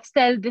 But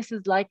still, this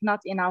is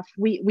not enough.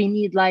 We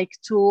need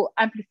to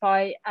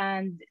amplify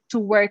and to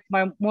work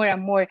more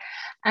and more,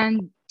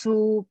 and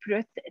to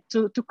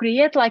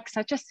create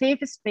such a safe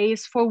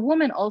space for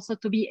women also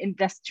to be in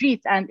the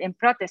streets and in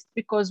protest,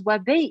 because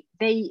what they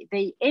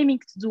aiming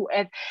to do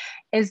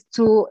is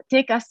to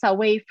take us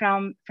away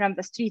from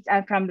the streets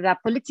and from the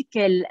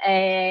political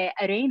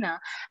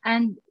arena.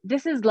 And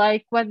this is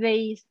what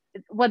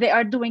they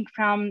are doing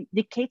from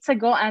decades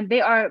ago, and they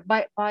are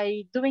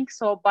by doing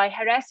so, by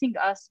harassing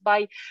us,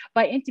 by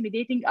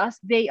intimidating us,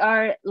 they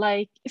are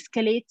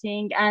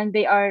escalating, and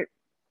they are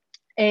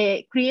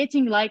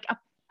creating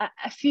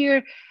a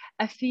fear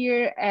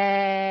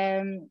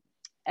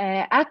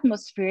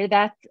atmosphere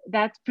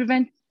that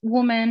prevent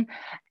women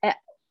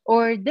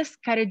or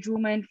discourage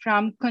women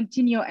from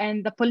continue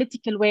in the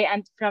political way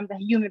and from the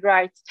human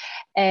rights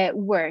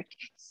work.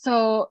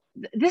 So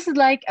this is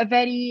a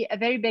very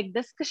big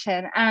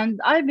discussion, and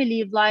I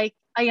believe a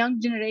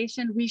young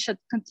generation, we should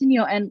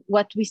continue in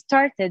what we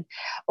started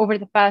over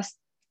the past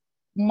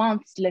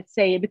months, let's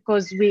say,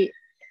 because it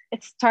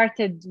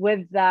started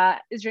with the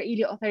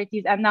Israeli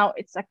authorities, and now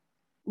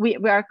we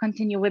are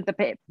continue with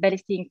the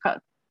Palestinian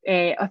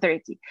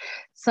authority.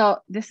 So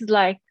this is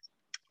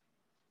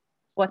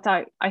what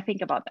I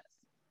think about this.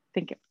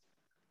 Thank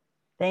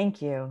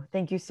you.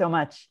 Thank you so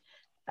much.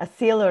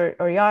 Asil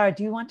or Yara,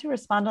 do you want to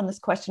respond on this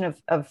question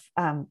of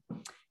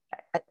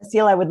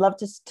Asil? I would love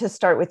to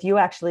start with you,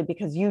 actually,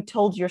 because you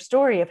told your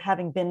story of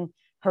having been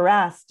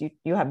harassed.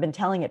 You have been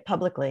telling it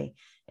publicly.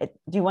 Do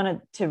you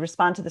want to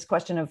respond to this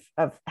question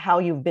of how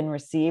you've been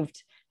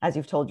received as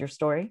you've told your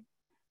story?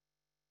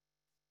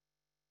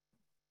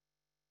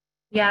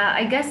 Yeah,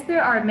 I guess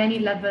there are many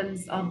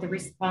levels of the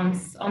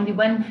response. On the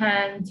one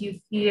hand, you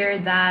fear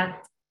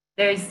that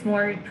there's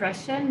more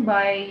repression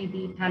by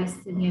the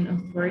Palestinian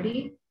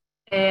Authority.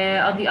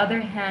 On the other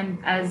hand,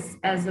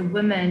 as a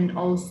woman,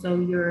 also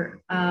you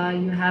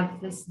have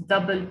this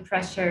double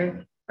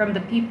pressure from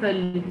the people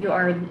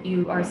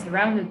you are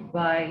surrounded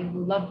by,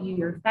 who love you,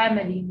 your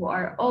family, who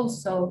are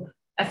also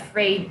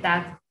afraid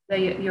that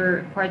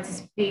your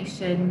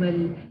participation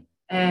will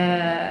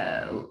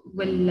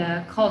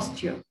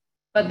cost you.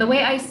 But the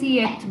way I see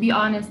it, to be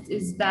honest,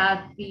 is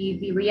that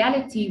the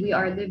reality we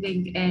are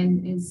living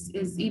in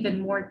is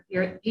even more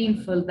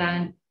painful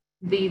than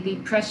the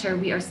pressure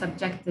we are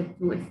subjected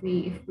to if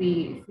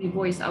we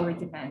voice our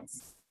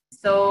demands.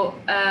 So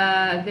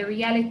the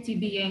reality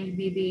being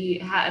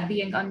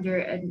being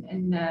under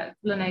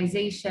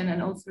colonization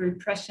and also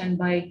repression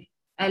by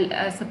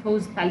a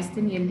supposed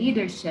Palestinian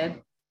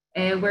leadership,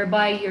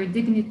 whereby your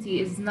dignity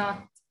is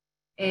not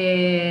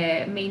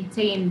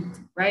maintained,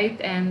 right?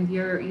 And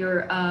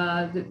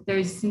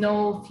there's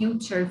no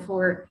future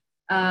for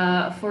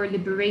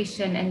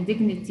liberation and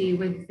dignity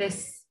with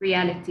this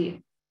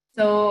reality.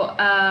 So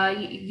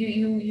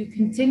you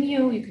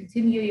continue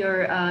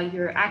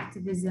your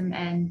activism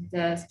and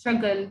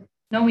struggle,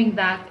 knowing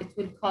that it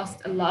will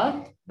cost a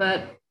lot.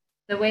 But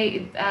the way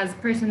it, as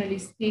personally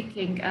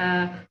speaking,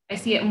 I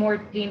see it more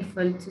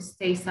painful to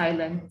stay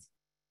silent.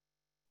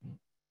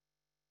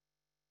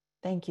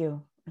 Thank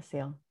you,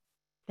 Asil.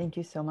 Thank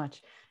you so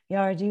much.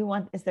 Yara,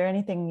 is there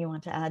anything you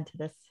want to add to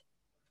this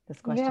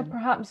question? Yeah,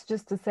 perhaps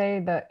just to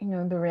say that,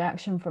 the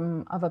reaction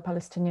from other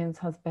Palestinians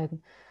has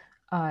been,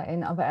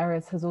 in other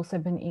areas, has also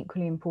been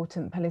equally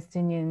important.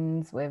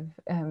 Palestinians with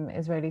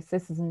Israeli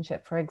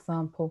citizenship, for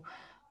example,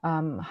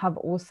 have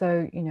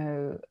also,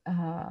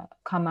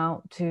 come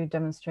out to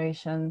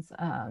demonstrations.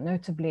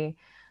 Notably,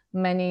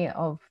 many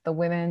of the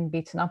women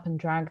beaten up and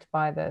dragged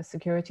by the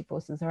security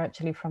forces are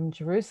actually from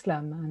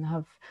Jerusalem and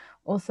have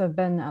also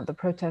been at the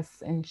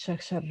protests in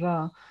Sheikh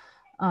Jarrah.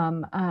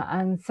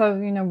 And so,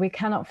 we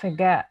cannot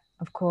forget,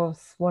 of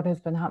course, what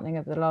has been happening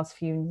over the last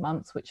few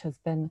months, which has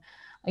been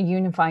a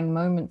unifying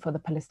moment for the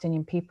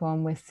Palestinian people.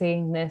 And we're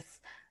seeing this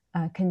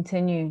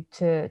continue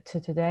to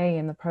today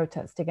in the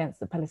protest against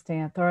the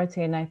Palestinian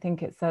Authority. And I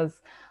think it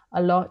says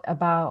a lot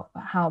about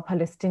how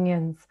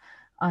Palestinians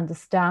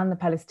understand the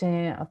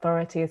Palestinian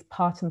Authority as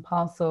part and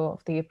parcel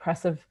of the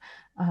oppressive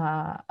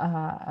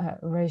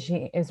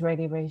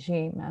Israeli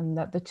regime, and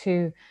that the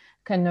two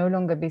can no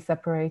longer be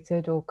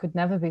separated, or could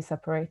never be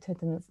separated,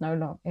 and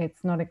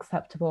it's not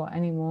acceptable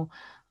anymore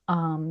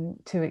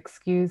to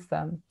excuse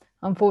them.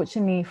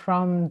 Unfortunately,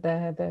 from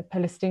the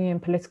Palestinian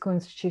political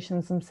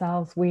institutions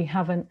themselves, we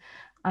haven't,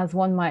 as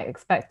one might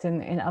expect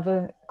in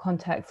other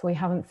contexts, we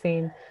haven't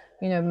seen,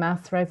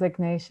 mass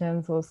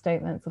resignations or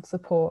statements of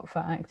support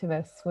for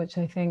activists, which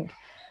I think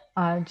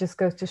just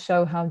goes to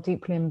show how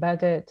deeply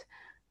embedded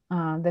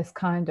this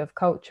kind of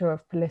culture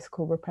of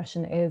political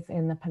repression is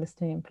in the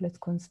Palestinian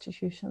political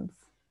institutions.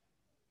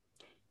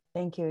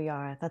 Thank you,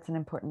 Yara. That's an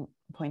important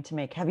point to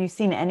make. Have you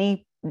seen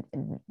any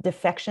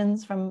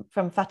defections from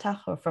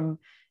Fatah or from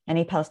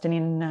any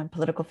Palestinian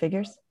political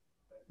figures?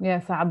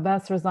 Yes,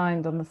 Abbas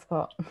resigned on the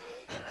spot.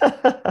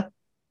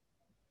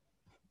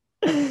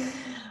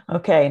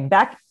 Okay,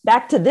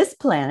 back to this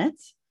planet.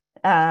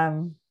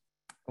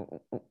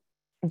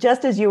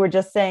 Just as you were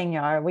just saying,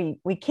 Yara,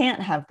 we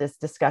can't have this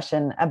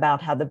discussion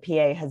about how the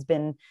PA has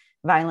been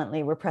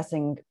violently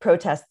repressing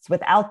protests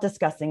without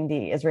discussing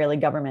the Israeli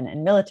government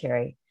and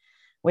military,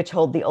 which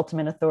hold the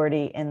ultimate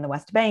authority in the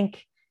West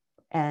Bank,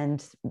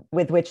 and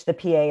with which the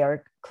PA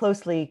are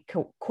closely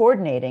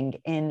coordinating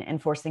in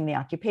enforcing the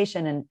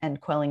occupation and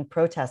quelling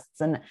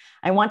protests. And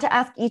I want to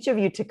ask each of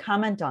you to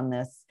comment on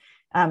this.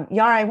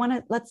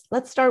 Yara,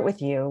 let's start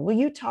with you. Will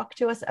you talk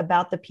to us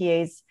about the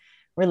PA's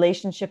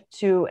relationship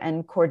to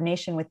and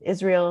coordination with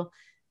Israel?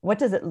 What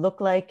does it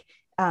look like?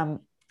 And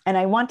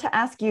I want to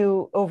ask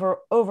you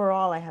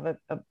overall, I have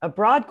a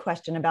broad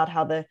question about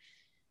how the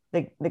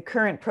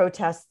current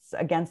protests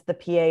against the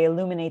PA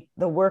illuminate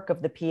the work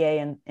of the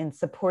PA in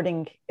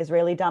supporting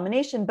Israeli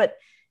domination. But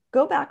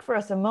go back for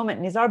us a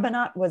moment. Nizar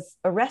Banat was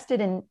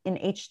arrested in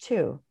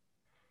H2.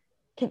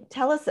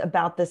 Tell us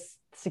about this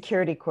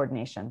security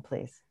coordination,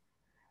 please.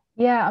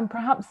 Yeah, and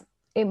perhaps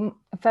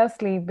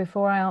firstly,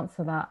 before I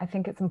answer that, I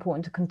think it's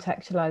important to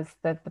contextualize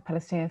the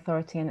Palestinian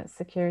Authority and its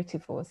security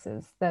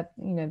forces. That,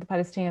 the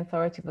Palestinian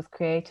Authority was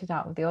created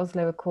out of the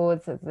Oslo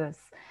Accords as this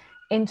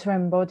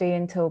interim body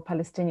until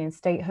Palestinian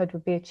statehood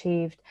would be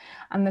achieved.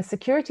 And the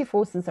security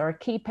forces are a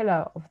key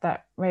pillar of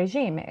that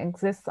regime. It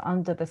exists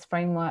under this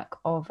framework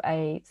of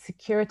a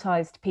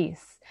securitized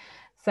peace.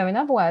 So in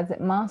other words,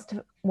 it must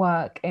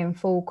work in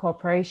full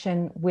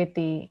cooperation with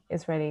the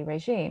Israeli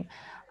regime.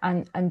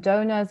 And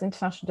donors,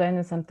 international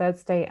donors and third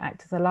state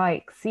actors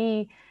alike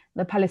see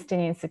the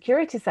Palestinian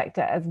security sector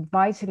as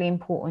vitally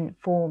important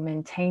for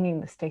maintaining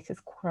the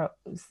status quo.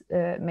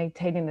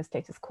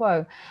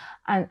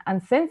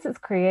 And since its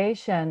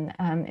creation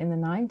in the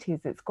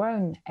 90s, it's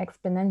grown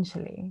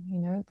exponentially.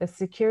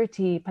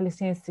 The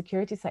Palestinian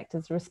security sector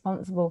is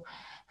responsible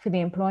for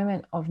the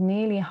employment of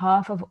nearly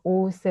half of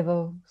all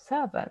civil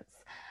servants.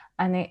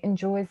 And it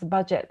enjoys a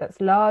budget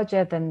that's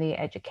larger than the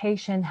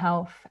education,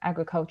 health,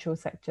 agricultural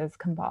sectors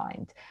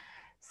combined.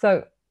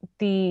 So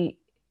the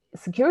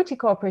security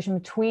cooperation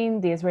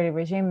between the Israeli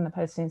regime and the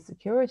Palestinian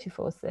security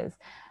forces,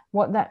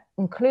 what that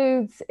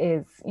includes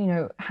is,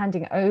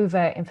 handing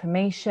over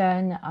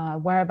information,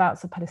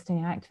 whereabouts of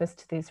Palestinian activists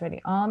to the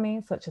Israeli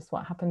army, such as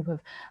what happened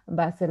with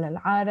Basil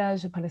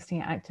al-Araj, a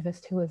Palestinian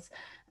activist who was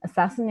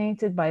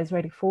assassinated by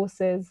Israeli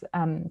forces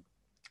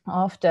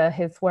after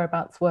his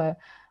whereabouts were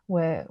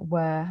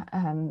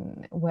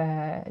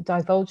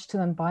divulged to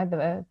them by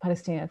the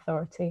Palestinian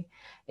Authority.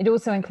 It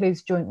also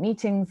includes joint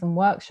meetings and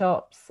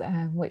workshops,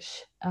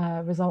 which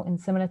result in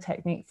similar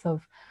techniques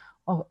of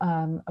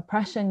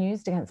oppression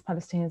used against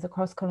Palestinians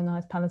across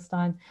colonized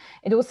Palestine.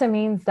 It also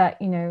means that,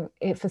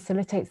 it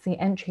facilitates the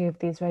entry of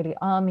the Israeli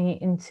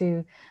army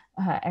into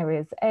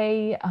areas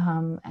A,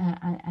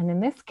 and in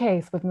this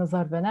case with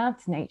Nizar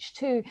Banat in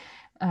H2,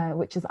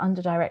 which is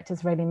under direct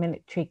Israeli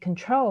military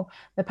control,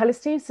 the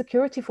Palestinian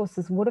security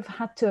forces would have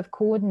had to have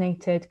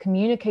coordinated,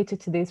 communicated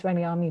to the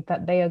Israeli army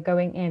that they are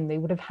going in. They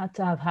would have had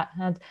to have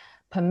had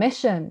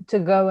permission to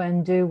go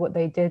and do what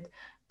they did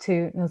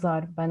to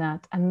Nizar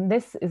Banat. And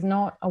this is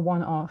not a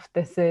one-off.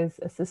 This is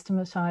a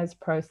systematized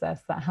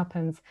process that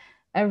happens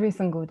every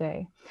single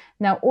day.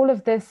 Now, all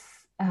of this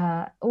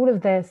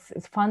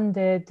is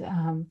funded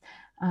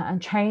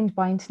and trained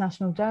by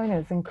international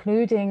donors,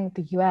 including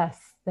the US,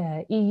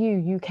 the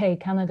EU, UK,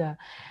 Canada.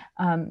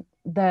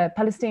 The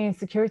Palestinian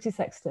security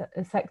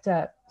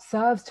sector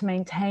serves to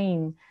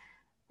maintain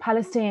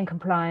Palestinian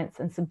compliance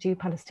and subdue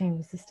Palestinian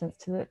resistance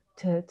to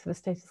the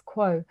status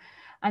quo.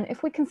 And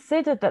if we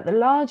consider that the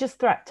largest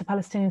threat to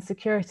Palestinian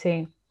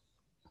security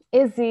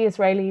is the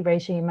Israeli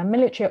regime and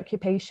military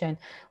occupation,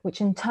 which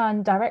in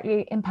turn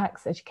directly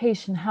impacts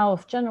education,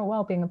 health, general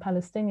well-being of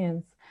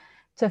Palestinians,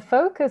 to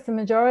focus the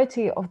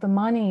majority of the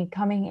money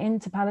coming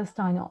into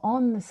Palestine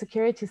on the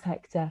security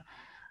sector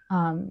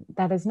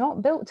that is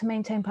not built to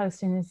maintain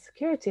Palestinian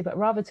security, but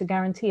rather to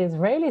guarantee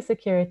Israeli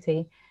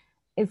security,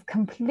 is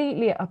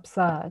completely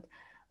absurd.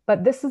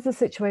 But this is the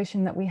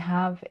situation that we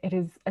have. It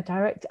is a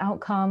direct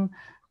outcome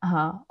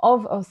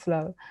of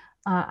Oslo,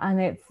 and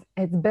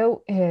it's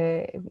built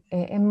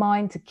in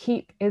mind to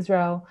keep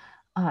Israel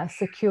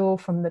secure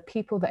from the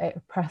people that it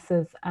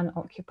oppresses and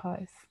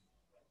occupies.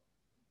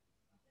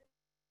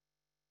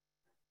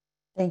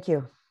 Thank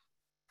you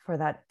for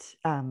that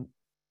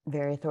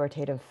very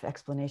authoritative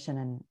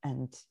explanation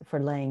and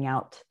for laying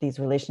out these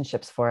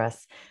relationships for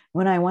us.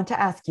 When I want to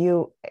ask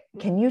you,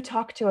 can you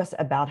talk to us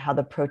about how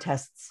the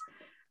protests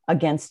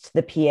against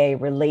the PA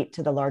relate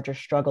to the larger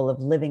struggle of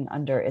living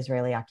under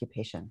Israeli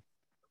occupation?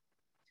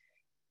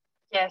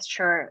 Yes,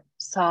 sure.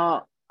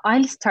 So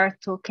I'll start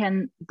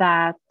talking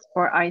that,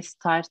 or I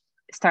start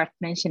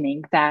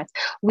mentioning that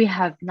we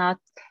have not,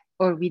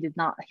 or we did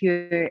not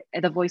hear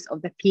the voice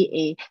of the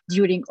PA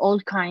during all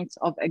kinds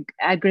of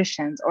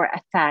aggressions or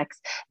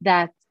attacks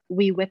that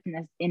we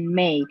witnessed in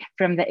May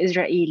from the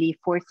Israeli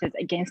forces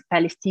against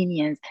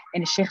Palestinians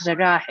in Sheikh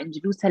Jarrah, in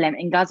Jerusalem,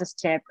 in Gaza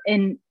Strip,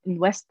 in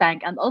West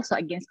Bank, and also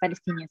against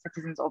Palestinian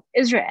citizens of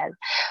Israel.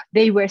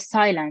 They were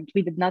silent.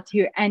 We did not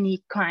hear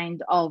any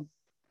kind of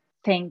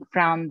thing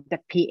from the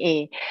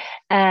PA.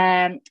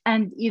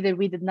 And either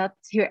we did not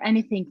hear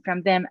anything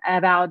from them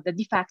about the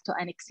de facto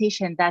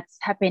annexation that's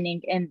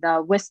happening in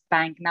the West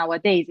Bank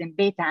nowadays, in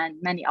Beta and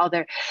many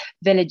other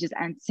villages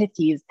and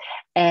cities.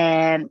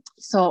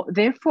 So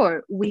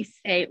therefore, we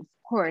say, of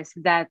course,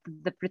 that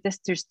the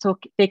protesters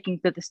taking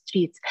to the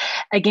streets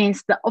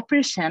against the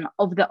oppression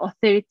of the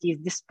authorities,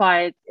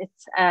 despite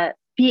its PA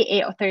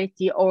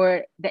authority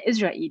or the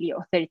Israeli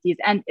authorities.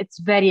 And it's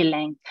very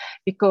linked,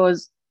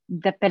 because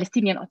the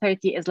Palestinian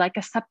Authority is like a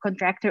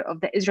subcontractor of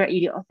the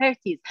Israeli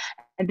authorities,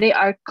 and they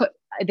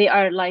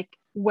are like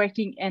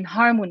working in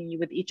harmony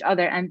with each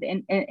other and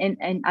in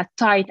a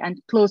tight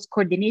and close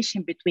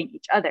coordination between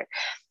each other.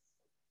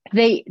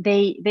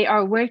 They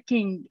are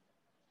working,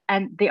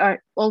 and they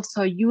are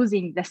also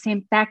using the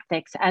same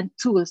tactics and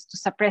tools to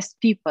suppress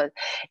people,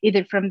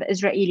 either from the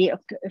Israeli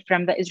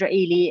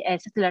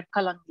settler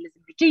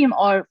colonialism regime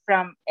or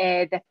from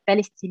the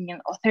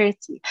Palestinian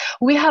Authority.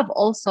 We have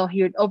also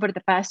heard over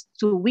the past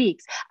 2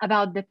 weeks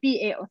about the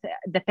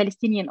the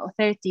Palestinian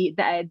Authority,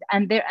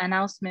 and their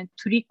announcement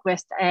to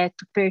request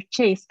to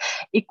purchase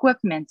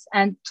equipment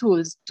and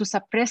tools to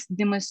suppress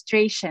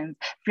demonstrations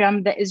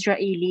from the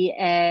Israeli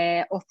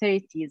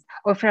authorities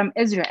or from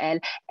Israel,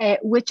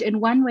 which in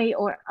one way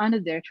or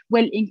another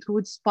will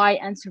include spy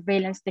and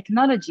surveillance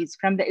technologies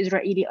from the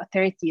Israeli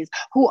authorities,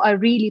 who are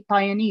really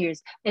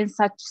pioneers in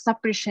such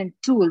suppression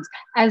tools,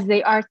 as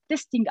they are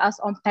testing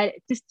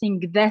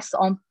this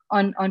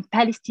on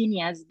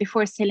Palestinians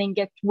before selling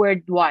it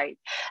worldwide.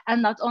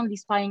 And not only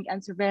spying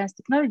and surveillance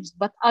technologies,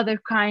 but other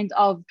kind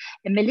of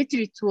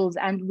military tools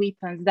and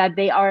weapons that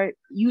they are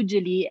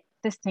usually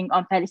testing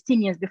on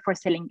Palestinians before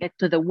selling it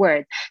to the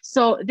world.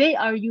 So they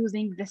are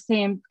using the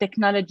same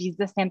technologies,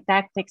 the same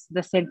tactics,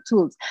 the same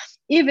tools.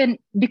 Even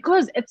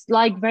because it's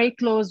like very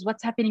close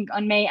what's happening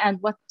on May and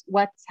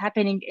what's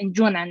happening in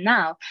June and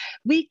now,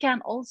 we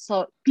can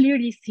also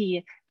clearly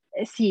see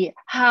see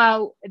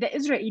how the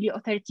Israeli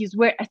authorities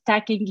were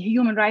attacking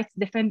human rights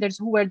defenders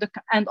who were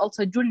and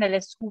also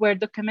journalists who were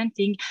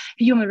documenting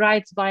human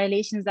rights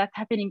violations that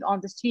happening on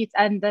the streets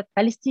and that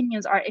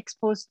Palestinians are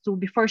exposed to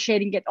before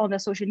sharing it on the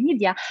social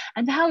media,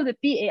 and how the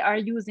PA are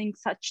using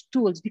such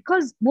tools,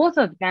 because both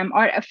of them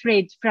are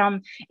afraid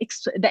from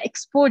the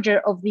exposure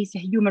of these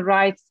human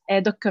rights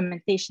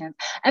documentations.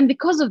 And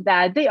because of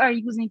that, they are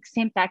using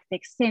same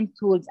tactics, same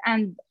tools,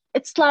 and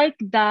it's like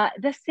the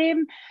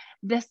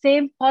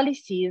same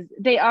policies.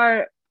 They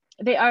are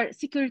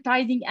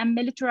securitizing and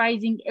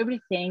militarizing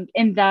everything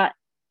in the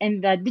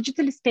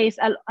digital space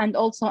and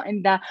also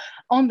in the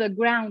on the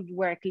ground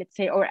work, let's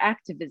say, or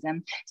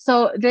activism.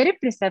 So the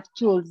repressive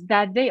tools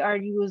that they are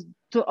used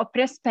to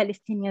oppress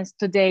Palestinians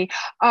today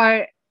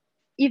are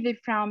either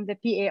from the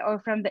PA or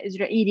from the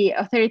Israeli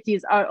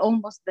authorities are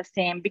almost the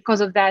same.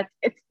 Because of that,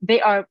 they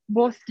are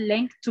both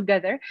linked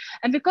together.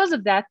 And because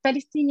of that,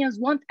 Palestinians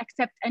won't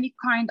accept any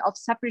kind of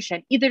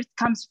suppression. Either it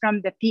comes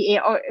from the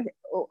PA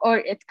or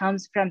it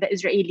comes from the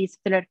Israeli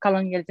settler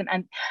colonialism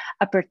and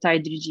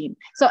apartheid regime.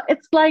 So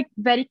it's like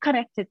very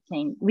connected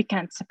thing. We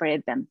can't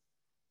separate them.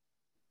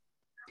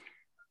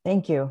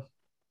 Thank you.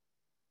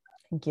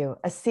 Thank you.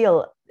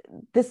 Asil,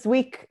 this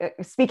week,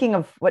 speaking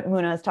of what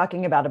Muna is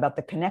talking about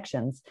the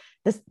connections,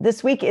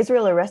 this week,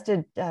 Israel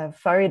arrested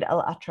Farid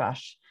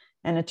al-Atrash,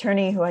 an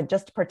attorney who had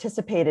just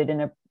participated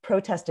in a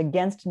protest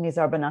against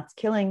Nizar Banat's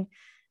killing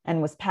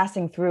and was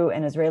passing through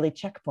an Israeli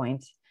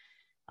checkpoint.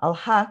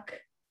 Al-Haq,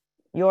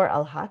 your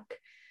Al-Haq,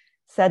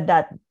 said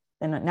that,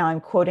 and now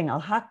I'm quoting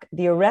Al-Haq,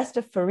 the arrest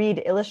of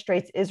Farid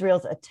illustrates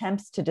Israel's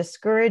attempts to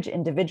discourage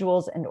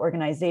individuals and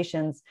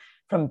organizations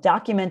from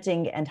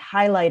documenting and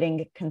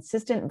highlighting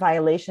consistent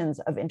violations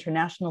of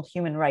international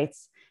human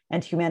rights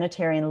and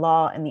humanitarian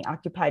law in the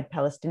occupied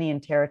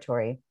Palestinian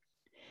territory.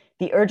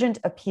 The urgent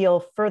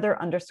appeal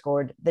further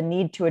underscored the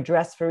need to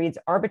address Farid's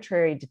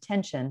arbitrary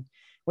detention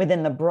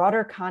within the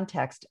broader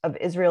context of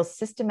Israel's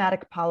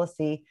systematic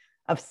policy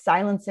of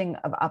silencing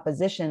of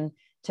opposition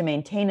to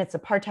maintain its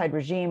apartheid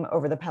regime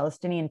over the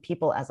Palestinian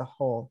people as a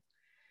whole.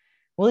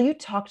 Will you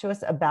talk to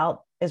us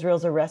about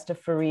Israel's arrest of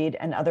Farid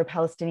and other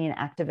Palestinian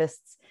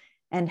activists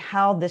and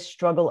how this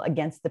struggle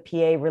against the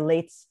PA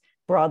relates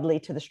broadly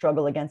to the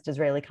struggle against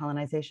Israeli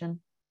colonization?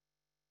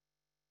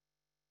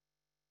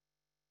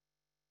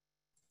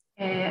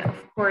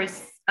 Of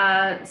course.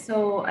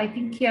 So I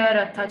think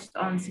Chiara touched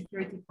on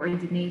security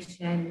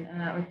coordination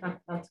or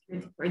talked about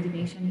security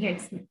coordination. Here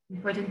it's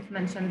important to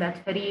mention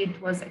that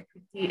Farid was a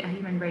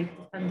human rights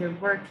defender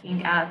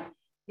working at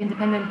the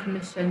Independent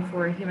Commission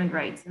for Human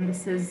Rights. And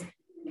this is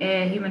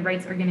a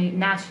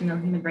national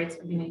human rights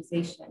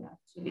organization,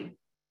 actually.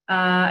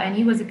 And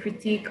he was a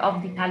critique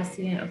of the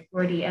Palestinian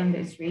Authority and the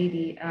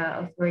Israeli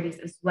authorities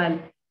as well.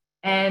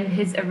 And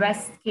his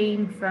arrest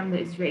came from the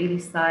Israeli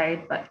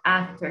side, but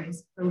after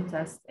his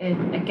protest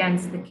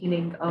against the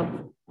killing of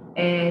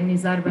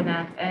Nizar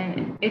Banat.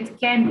 And it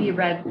can be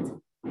read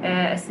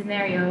a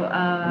scenario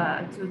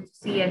to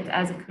see it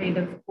as a kind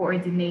of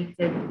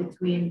coordinated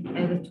between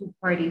the two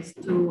parties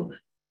to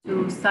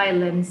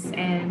silence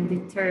and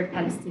deter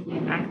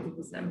Palestinian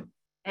activism.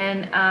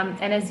 And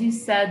as you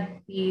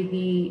said, the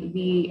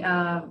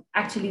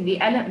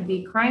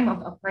crime of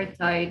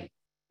apartheid.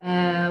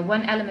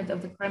 One element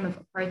of the crime of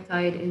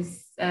apartheid is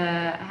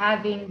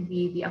having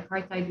the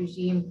apartheid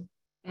regime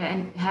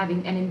and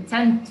having an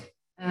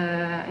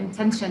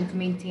intention to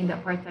maintain the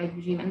apartheid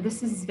regime. And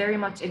this is very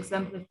much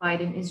exemplified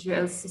in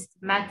Israel's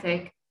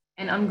systematic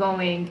and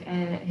ongoing,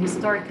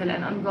 historical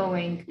and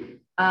ongoing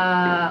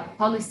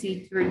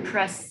policy to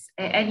repress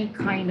any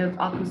kind of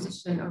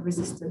opposition or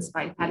resistance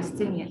by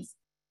Palestinians.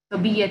 So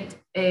be it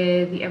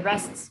the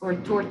arrests or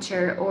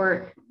torture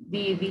or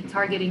the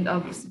targeting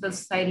of civil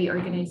society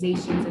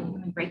organizations and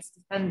human rights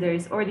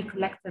defenders, or the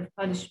collective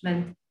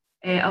punishment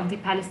of the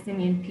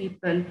Palestinian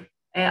people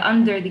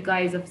under the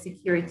guise of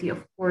security.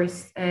 Of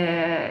course,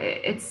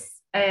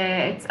 it's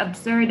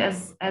absurd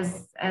as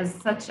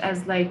such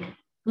as like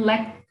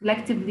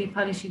collectively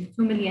punishing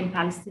 2 million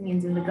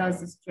Palestinians in the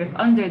Gaza Strip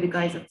under the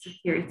guise of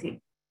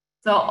security.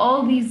 So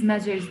all these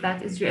measures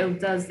that Israel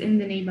does in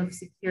the name of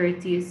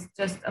security is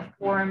just a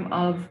form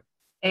of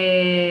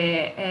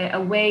a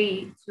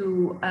way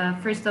to,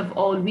 first of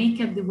all,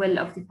 weaken the will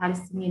of the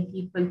Palestinian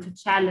people to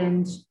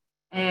challenge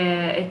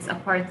its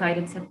apartheid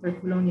and settler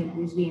colonial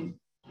regime.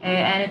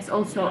 And it's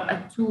also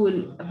a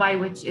tool by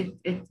which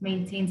it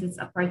maintains its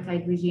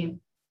apartheid regime.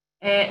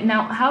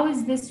 Now, how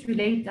is this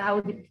related? How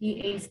the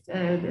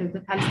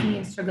the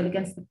Palestinian struggle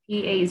against the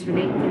PA is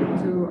related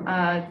to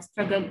the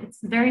struggle?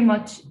 It's very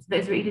much the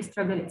Israeli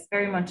struggle. It's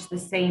very much the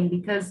same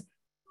because,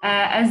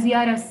 as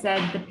Yara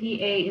said, the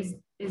PA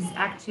is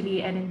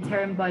actually an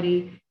interim body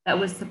that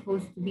was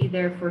supposed to be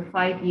there for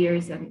 5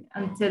 years and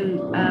until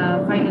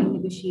final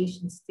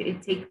negotiations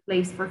take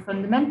place for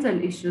fundamental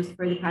issues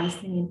for the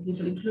Palestinian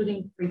people,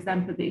 including, for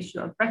example, the issue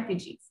of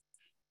refugees.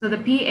 So the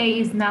PA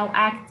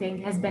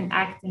has been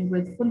acting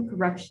with full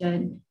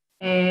corruption,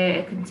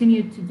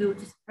 continued to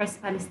suppress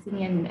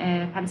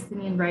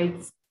Palestinian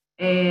rights,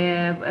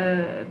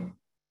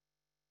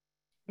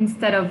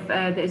 instead of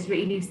the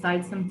Israeli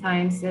side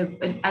sometimes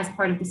as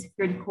part of the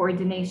security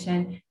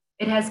coordination.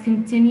 It has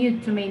continued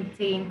to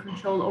maintain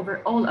control over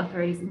all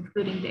authorities,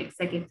 including the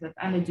executive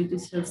and the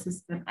judicial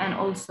system, and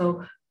also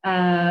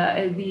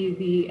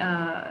the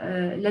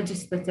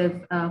legislative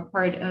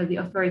part of the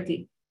authority.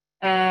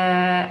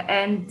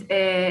 And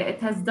it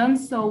has done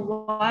so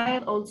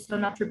while also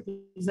not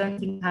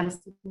representing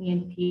Palestinian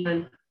people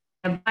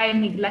by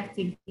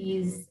neglecting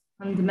these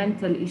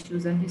fundamental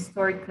issues and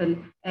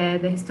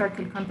the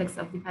historical context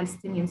of the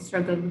Palestinian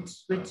struggle,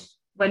 which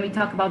when we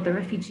talk about the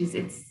refugees,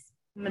 it's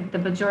the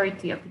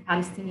majority of the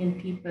Palestinian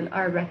people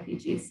are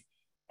refugees.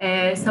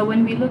 So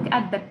when we look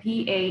at the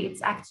PA,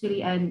 it's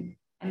actually an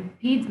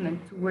impediment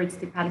towards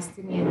the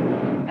Palestinian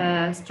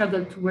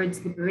struggle towards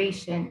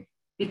liberation,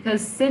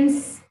 because since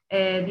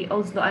the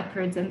Oslo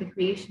Accords and the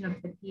creation of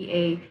the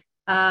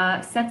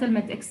PA,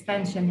 settlement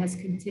expansion has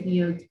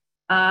continued.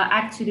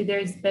 Actually,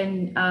 there's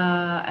been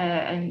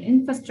an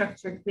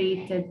infrastructure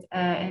created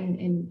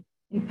in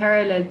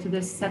parallel to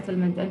this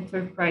settlement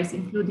enterprise,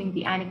 including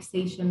the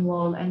annexation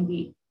wall and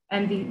the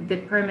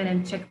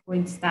permanent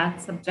checkpoints that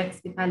subjects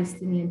the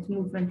Palestinian to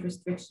movement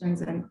restrictions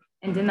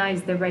and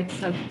denies the right to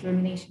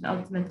self-determination.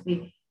 Ultimately,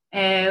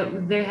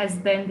 there has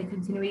been the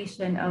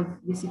continuation of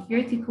the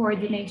security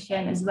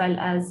coordination, as well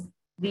as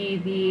the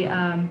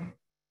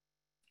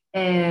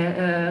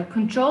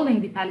controlling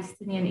the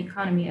Palestinian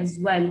economy as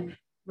well,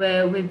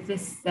 with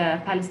this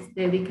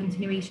the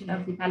continuation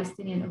of the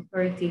Palestinian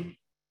Authority.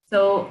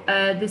 So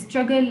the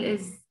struggle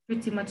is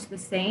pretty much the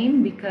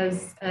same,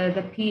 because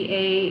the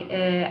PA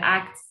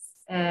acts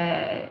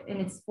in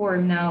its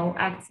form now,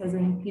 acts as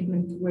an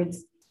impediment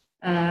towards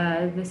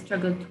the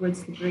struggle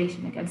towards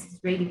liberation against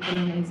Israeli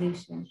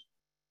colonization.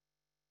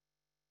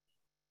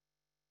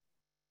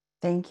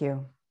 Thank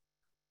you.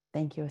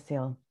 Thank you,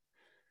 Asil.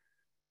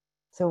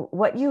 So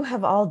what you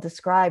have all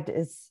described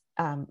is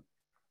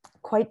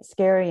quite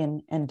scary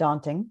and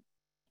daunting.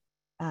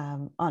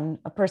 On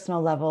a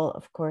personal level,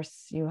 of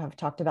course, you have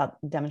talked about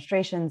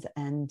demonstrations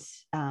and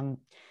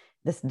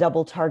this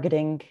double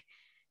targeting,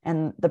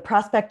 and the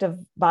prospect of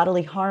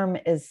bodily harm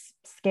is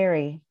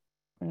scary,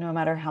 no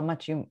matter how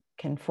much you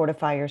can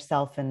fortify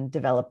yourself and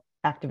develop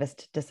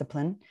activist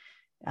discipline.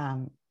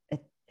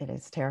 It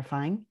is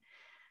terrifying.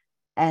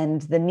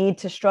 And the need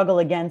to struggle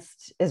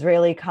against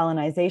Israeli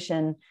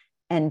colonization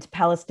and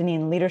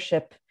Palestinian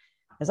leadership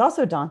is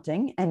also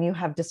daunting. And you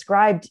have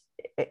described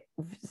it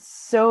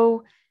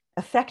so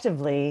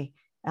effectively,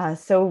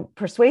 so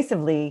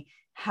persuasively,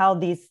 how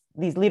these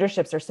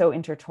leaderships are so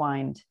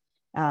intertwined,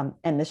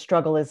 and the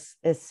struggle is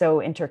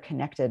so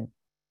interconnected.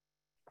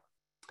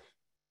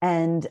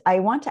 And I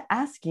want to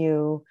ask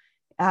you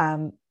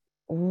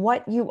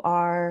what you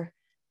are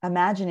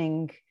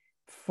imagining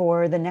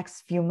for the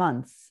next few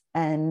months,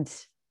 and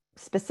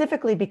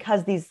specifically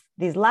because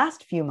these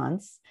last few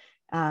months,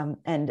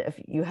 and if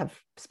you have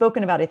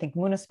spoken about, I think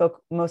Muna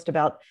spoke most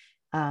about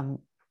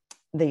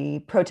the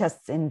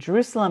protests in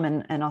Jerusalem,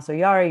 and also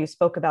Yara, you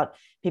spoke about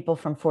people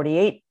from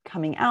 48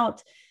 coming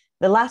out.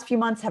 The last few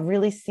months have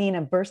really seen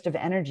a burst of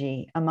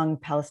energy among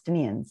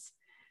Palestinians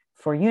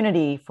for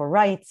unity, for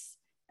rights,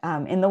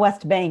 in the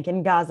West Bank,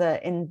 in Gaza,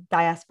 in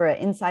diaspora,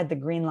 inside the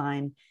Green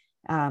Line,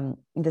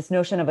 this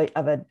notion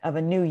of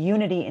a new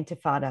unity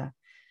intifada.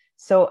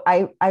 So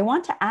I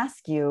want to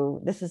ask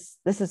you, this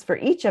is for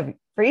each of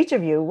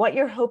you, what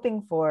you're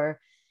hoping for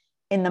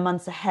in the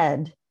months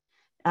ahead.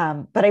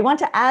 But I want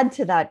to add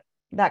to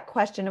that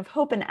question of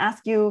hope and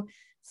ask you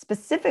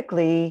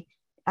specifically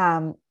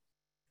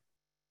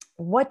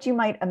what you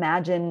might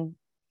imagine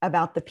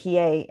about the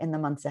PA in the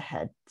months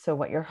ahead. So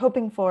what you're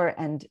hoping for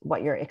and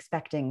what you're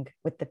expecting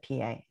with the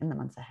PA in the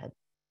months ahead.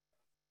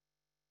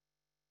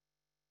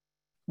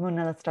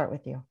 Muna, let's start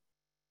with you.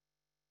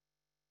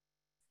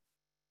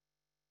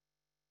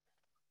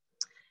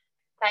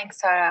 Thanks,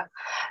 Sarah.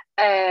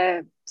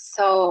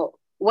 So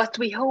what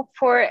we hope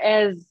for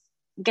is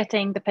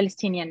getting the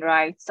Palestinian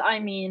rights. I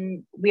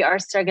mean, we are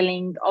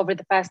struggling over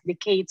the past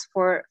decades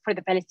for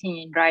the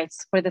Palestinian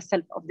rights, for the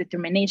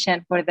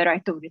self-determination, for the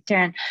right to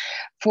return,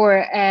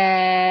 for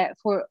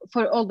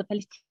all the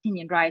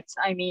Palestinian rights.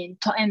 I mean,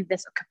 to end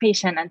this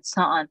occupation and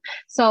so on.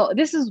 So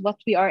this is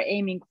what we are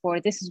aiming for.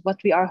 This is what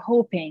we are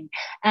hoping,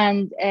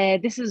 and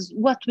this is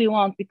what we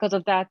want. Because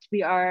of that,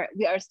 we are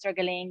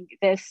struggling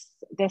this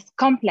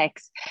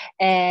complex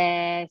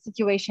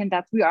situation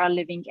that we are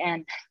living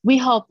in. We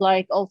hope,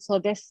 like, also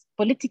this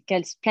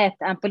political split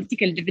and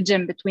political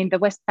division between the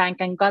West Bank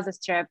and Gaza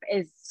Strip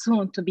is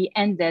soon to be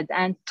ended,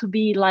 and to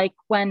be like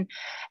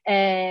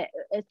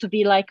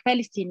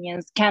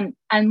Palestinians can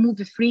and move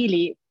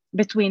freely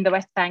between the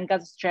West Bank,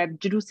 Gaza Strip,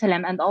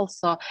 Jerusalem, and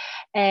also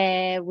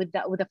with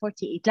the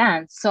 48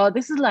 lands. So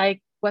this is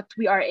like what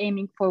we are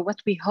aiming for, what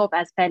we hope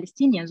as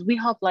Palestinians. We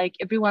hope like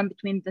everyone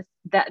between the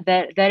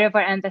river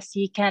and the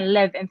sea can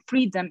live in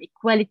freedom,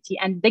 equality,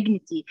 and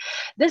dignity.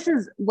 This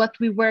is what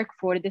we work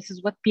for. This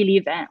is what we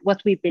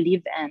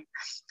believe in.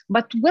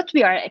 But what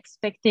we are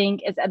expecting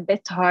is a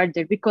bit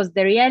harder, because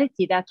the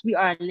reality that we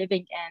are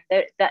living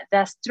in,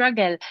 the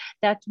struggle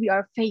that we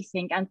are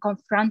facing and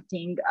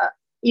confronting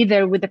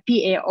either with the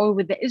PA or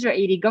with the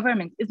Israeli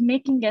government, is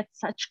making it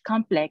such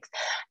complex.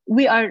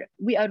 We are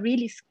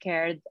really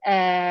scared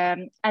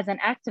as an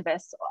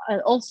activist,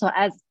 also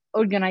as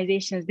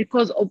organizations,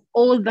 because of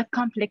all the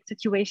complex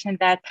situation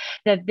that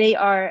they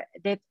are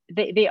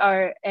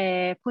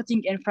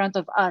putting in front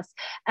of us,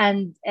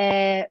 and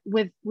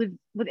with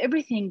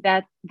everything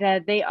that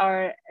they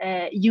are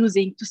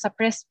using to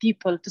suppress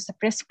people, to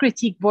suppress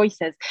critique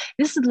voices.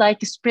 This is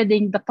like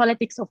spreading the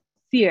politics of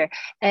fear,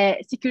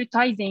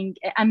 securitizing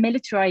and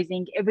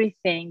militarizing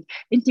everything,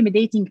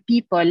 intimidating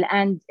people,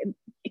 and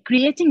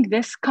creating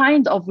this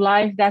kind of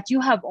life that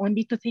you have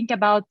only to think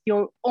about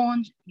your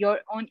own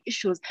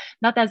issues,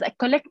 not as a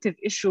collective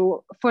issue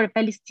for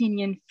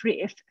Palestinian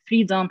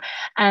freedom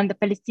and the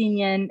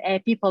Palestinian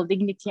people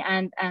dignity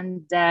and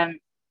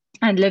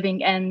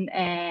living in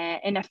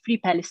a free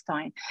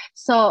Palestine.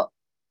 So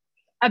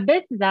a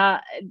bit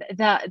the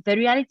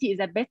reality is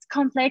a bit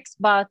complex,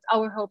 but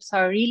our hopes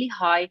are really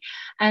high,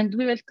 and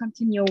we will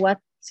continue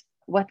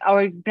what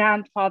our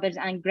grandfathers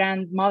and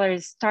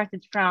grandmothers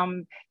started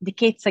from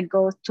decades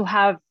ago, to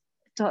have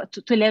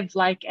to live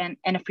like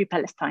in a free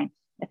Palestine,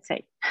 let's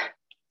say.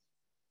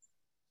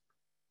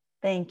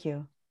 Thank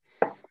you.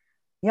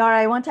 Yara,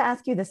 I want to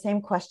ask you the same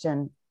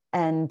question,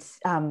 and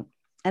I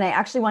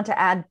actually want to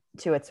add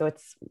to it. So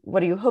it's,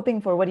 what are you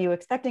hoping for? What are you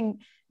expecting?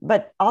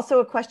 But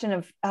also a question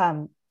of,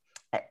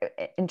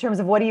 in terms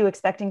of what are you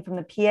expecting from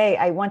the PA,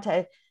 I want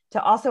to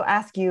also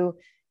ask you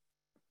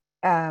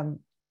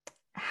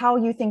how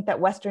you think that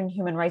Western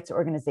human rights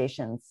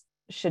organizations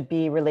should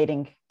be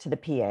relating to the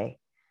PA.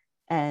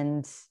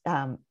 And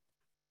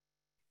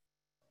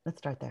let's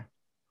start there.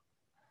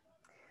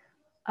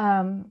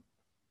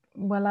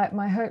 Well,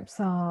 my hopes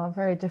are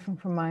very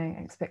different from my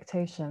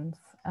expectations.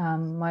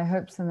 My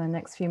hopes in the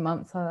next few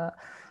months are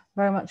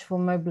very much for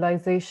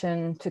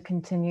mobilization to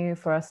continue,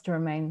 for us to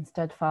remain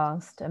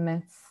steadfast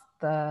amidst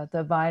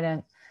the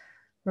violent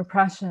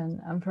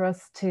repression, and for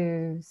us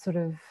to sort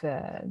of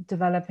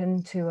develop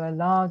into a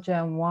larger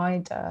and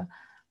wider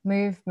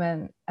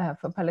movement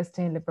for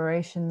Palestinian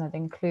liberation that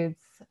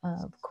includes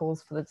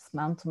calls for the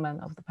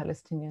dismantlement of the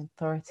Palestinian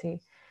Authority.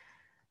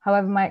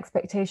 However, my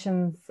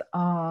expectations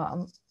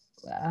are,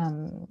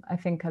 I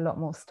think, a lot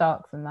more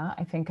stark than that.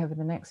 I think over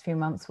the next few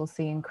months, we'll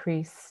see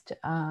increased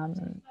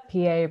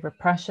PA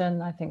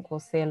repression. I think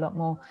we'll see a lot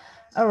more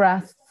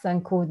arrests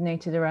and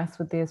coordinated arrests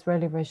with the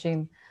Israeli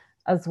regime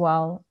as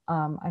well.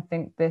 I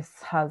think this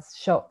has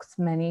shocked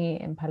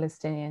many in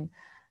Palestinian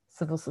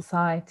civil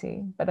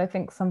society, but I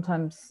think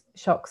sometimes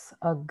shocks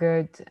are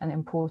good and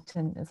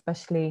important,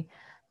 especially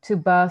to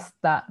burst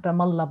that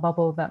Ramallah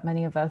bubble that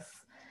many of us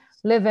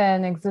live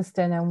in, exist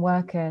in, and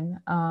work in.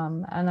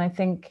 And I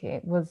think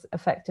it was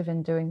effective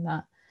in doing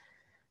that.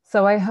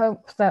 So I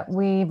hope that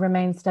we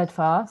remain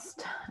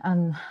steadfast.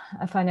 And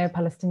if I know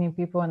Palestinian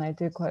people, and I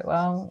do quite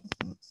well,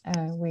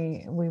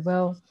 we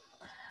will.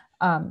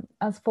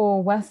 As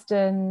for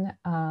Western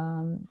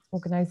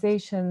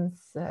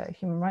organizations,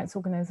 human rights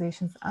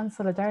organizations, and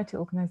solidarity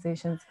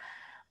organizations,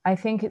 I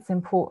think it's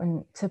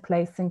important to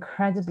place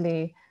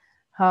incredibly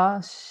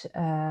harsh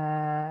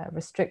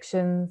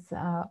restrictions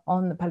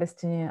on the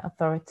Palestinian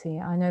Authority.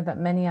 I know that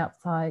many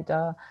outside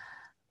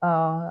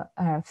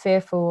are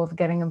fearful of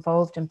getting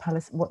involved in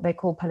what they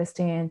call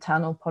Palestinian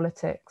internal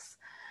politics.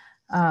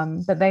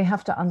 But they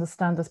have to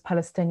understand, as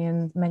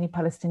Palestinians, many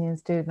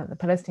Palestinians do, that the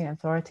Palestinian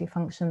Authority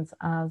functions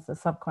as a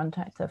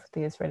subcontractor for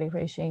the Israeli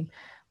regime.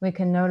 We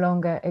can no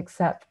longer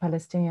accept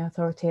Palestinian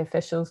Authority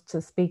officials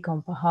to speak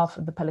on behalf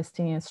of the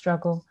Palestinian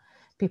struggle.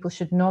 People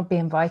should not be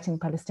inviting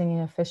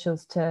Palestinian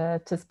officials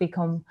to speak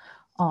on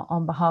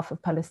behalf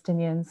of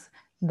Palestinians.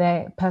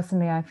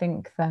 Personally, I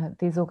think that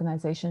these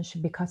organizations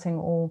should be cutting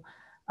all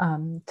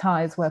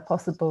ties where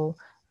possible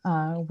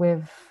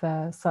with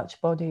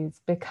such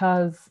bodies,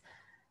 because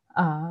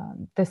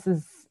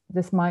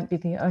this might be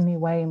the only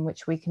way in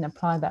which we can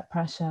apply that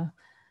pressure.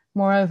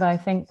 Moreover, I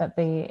think that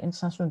the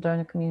international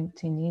donor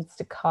community needs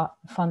to cut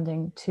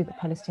funding to the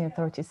Palestinian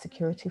Authority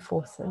security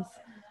forces.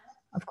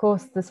 Of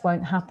course, this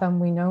won't happen.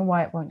 We know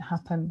why it won't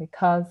happen,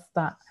 because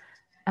that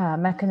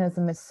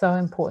mechanism is so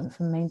important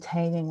for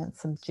maintaining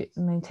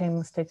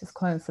the status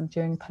quo and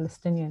subduing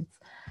Palestinians.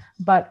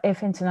 But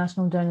if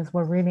international donors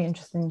were really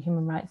interested in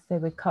human rights, they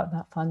would cut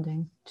that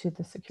funding to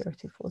the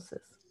security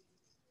forces.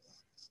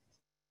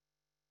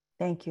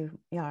 Thank you,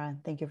 Yara.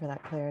 Thank you for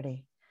that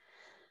clarity.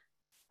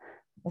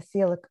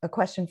 Aseel, a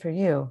question for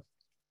you.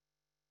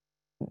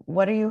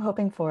 What are you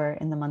hoping for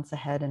in the months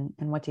ahead, and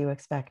what do you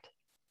expect?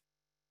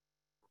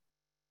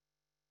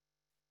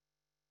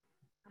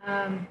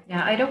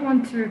 Yeah, I don't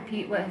want to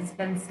repeat what has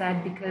been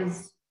said,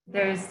 because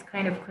there's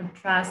kind of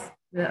contrast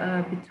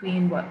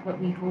between what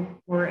we hope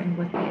for and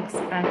what we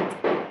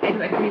expect. I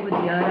do agree with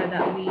Yara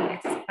that we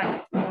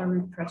expect more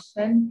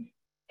repression,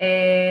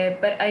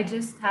 but I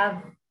just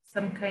have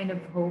some kind of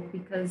hope,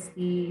 because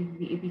the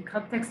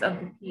context of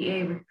the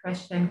PA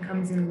repression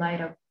comes in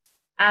light of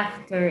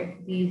after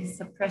the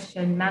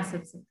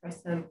massive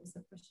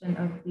suppression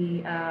of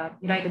the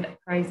United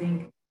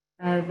Uprising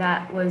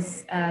that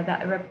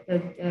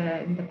erupted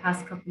in the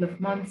past couple of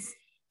months.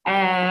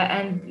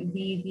 And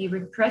the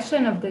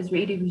repression of the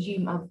Israeli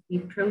regime of the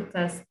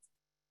protests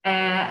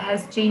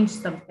has changed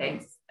some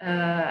things.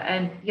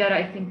 And Yara,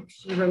 I think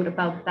she wrote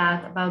about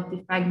that, about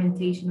the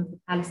fragmentation of the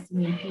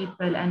Palestinian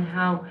people and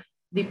how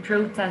the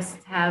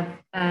protests have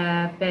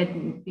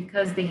been,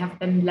 because they have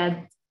been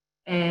led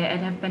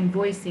and have been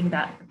voicing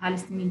that the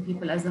Palestinian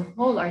people as a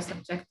whole are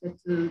subjected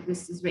to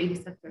this Israeli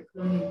settler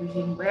colonial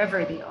regime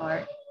wherever they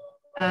are.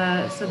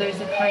 So there's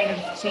a kind of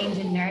change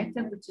in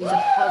narrative, which is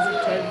a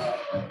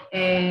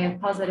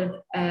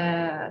positive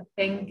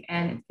thing,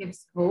 and it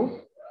gives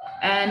hope.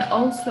 And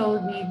also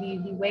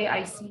the way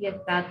I see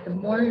it, that the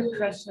more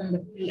repression the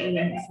PA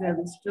in Israel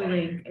is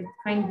doing, it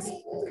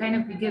kind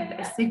of give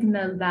a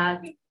signal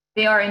that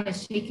they are in a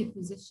shaky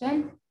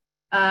position,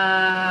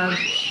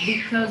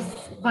 because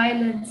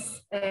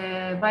violence,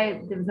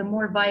 the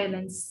more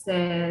violence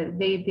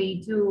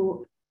they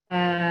do,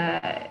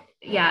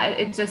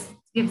 it just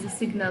gives a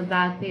signal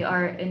that they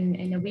are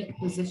in a weak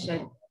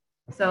position.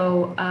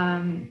 So,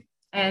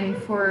 and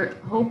for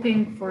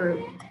hoping for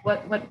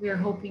what we're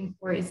hoping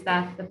for is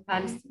that the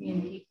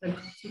Palestinian people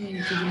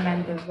continue to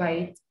demand their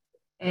right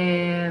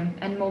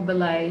and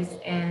mobilize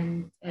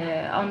and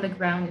on the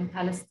ground in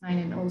Palestine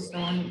and also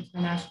on the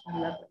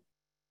international level.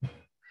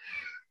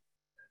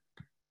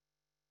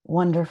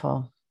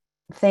 Wonderful.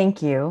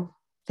 Thank you.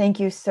 Thank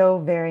you so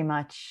very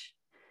much.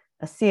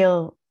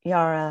 Asil,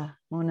 Yara,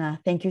 Mona,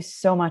 thank you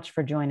so much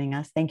for joining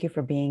us. Thank you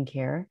for being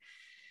here.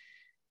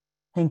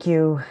 Thank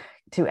you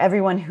to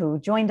everyone who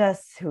joined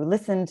us, who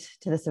listened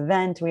to this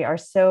event. We are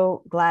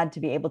so glad to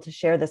be able to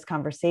share this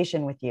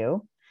conversation with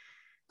you.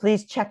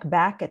 Please check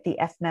back at the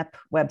FMEP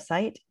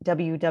website,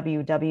 www.fmep.org,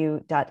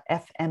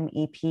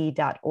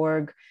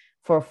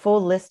 for a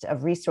full list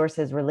of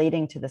resources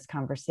relating to this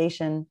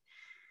conversation.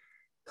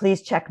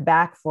 Please check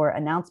back for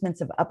announcements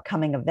of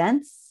upcoming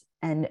events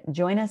and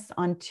join us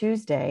on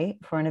Tuesday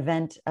for an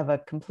event of a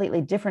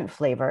completely different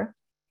flavor.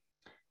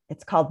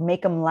 It's called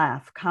Make 'em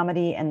Laugh,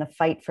 Comedy and the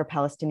Fight for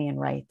Palestinian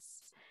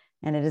Rights.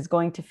 And it is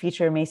going to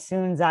feature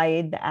Maysoon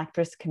Zayed, the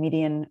actress,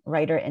 comedian,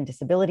 writer, and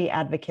disability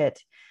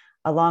advocate,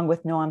 along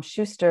with Noam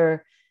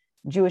Schuster,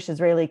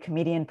 Jewish-Israeli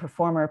comedian,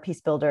 performer,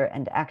 peace builder,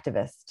 and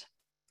activist.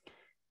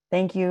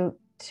 Thank you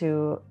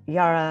to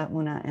Yara,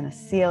 Muna, and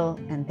Asil,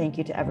 and thank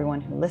you to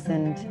everyone who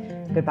listened.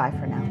 Goodbye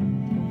for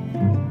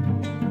now.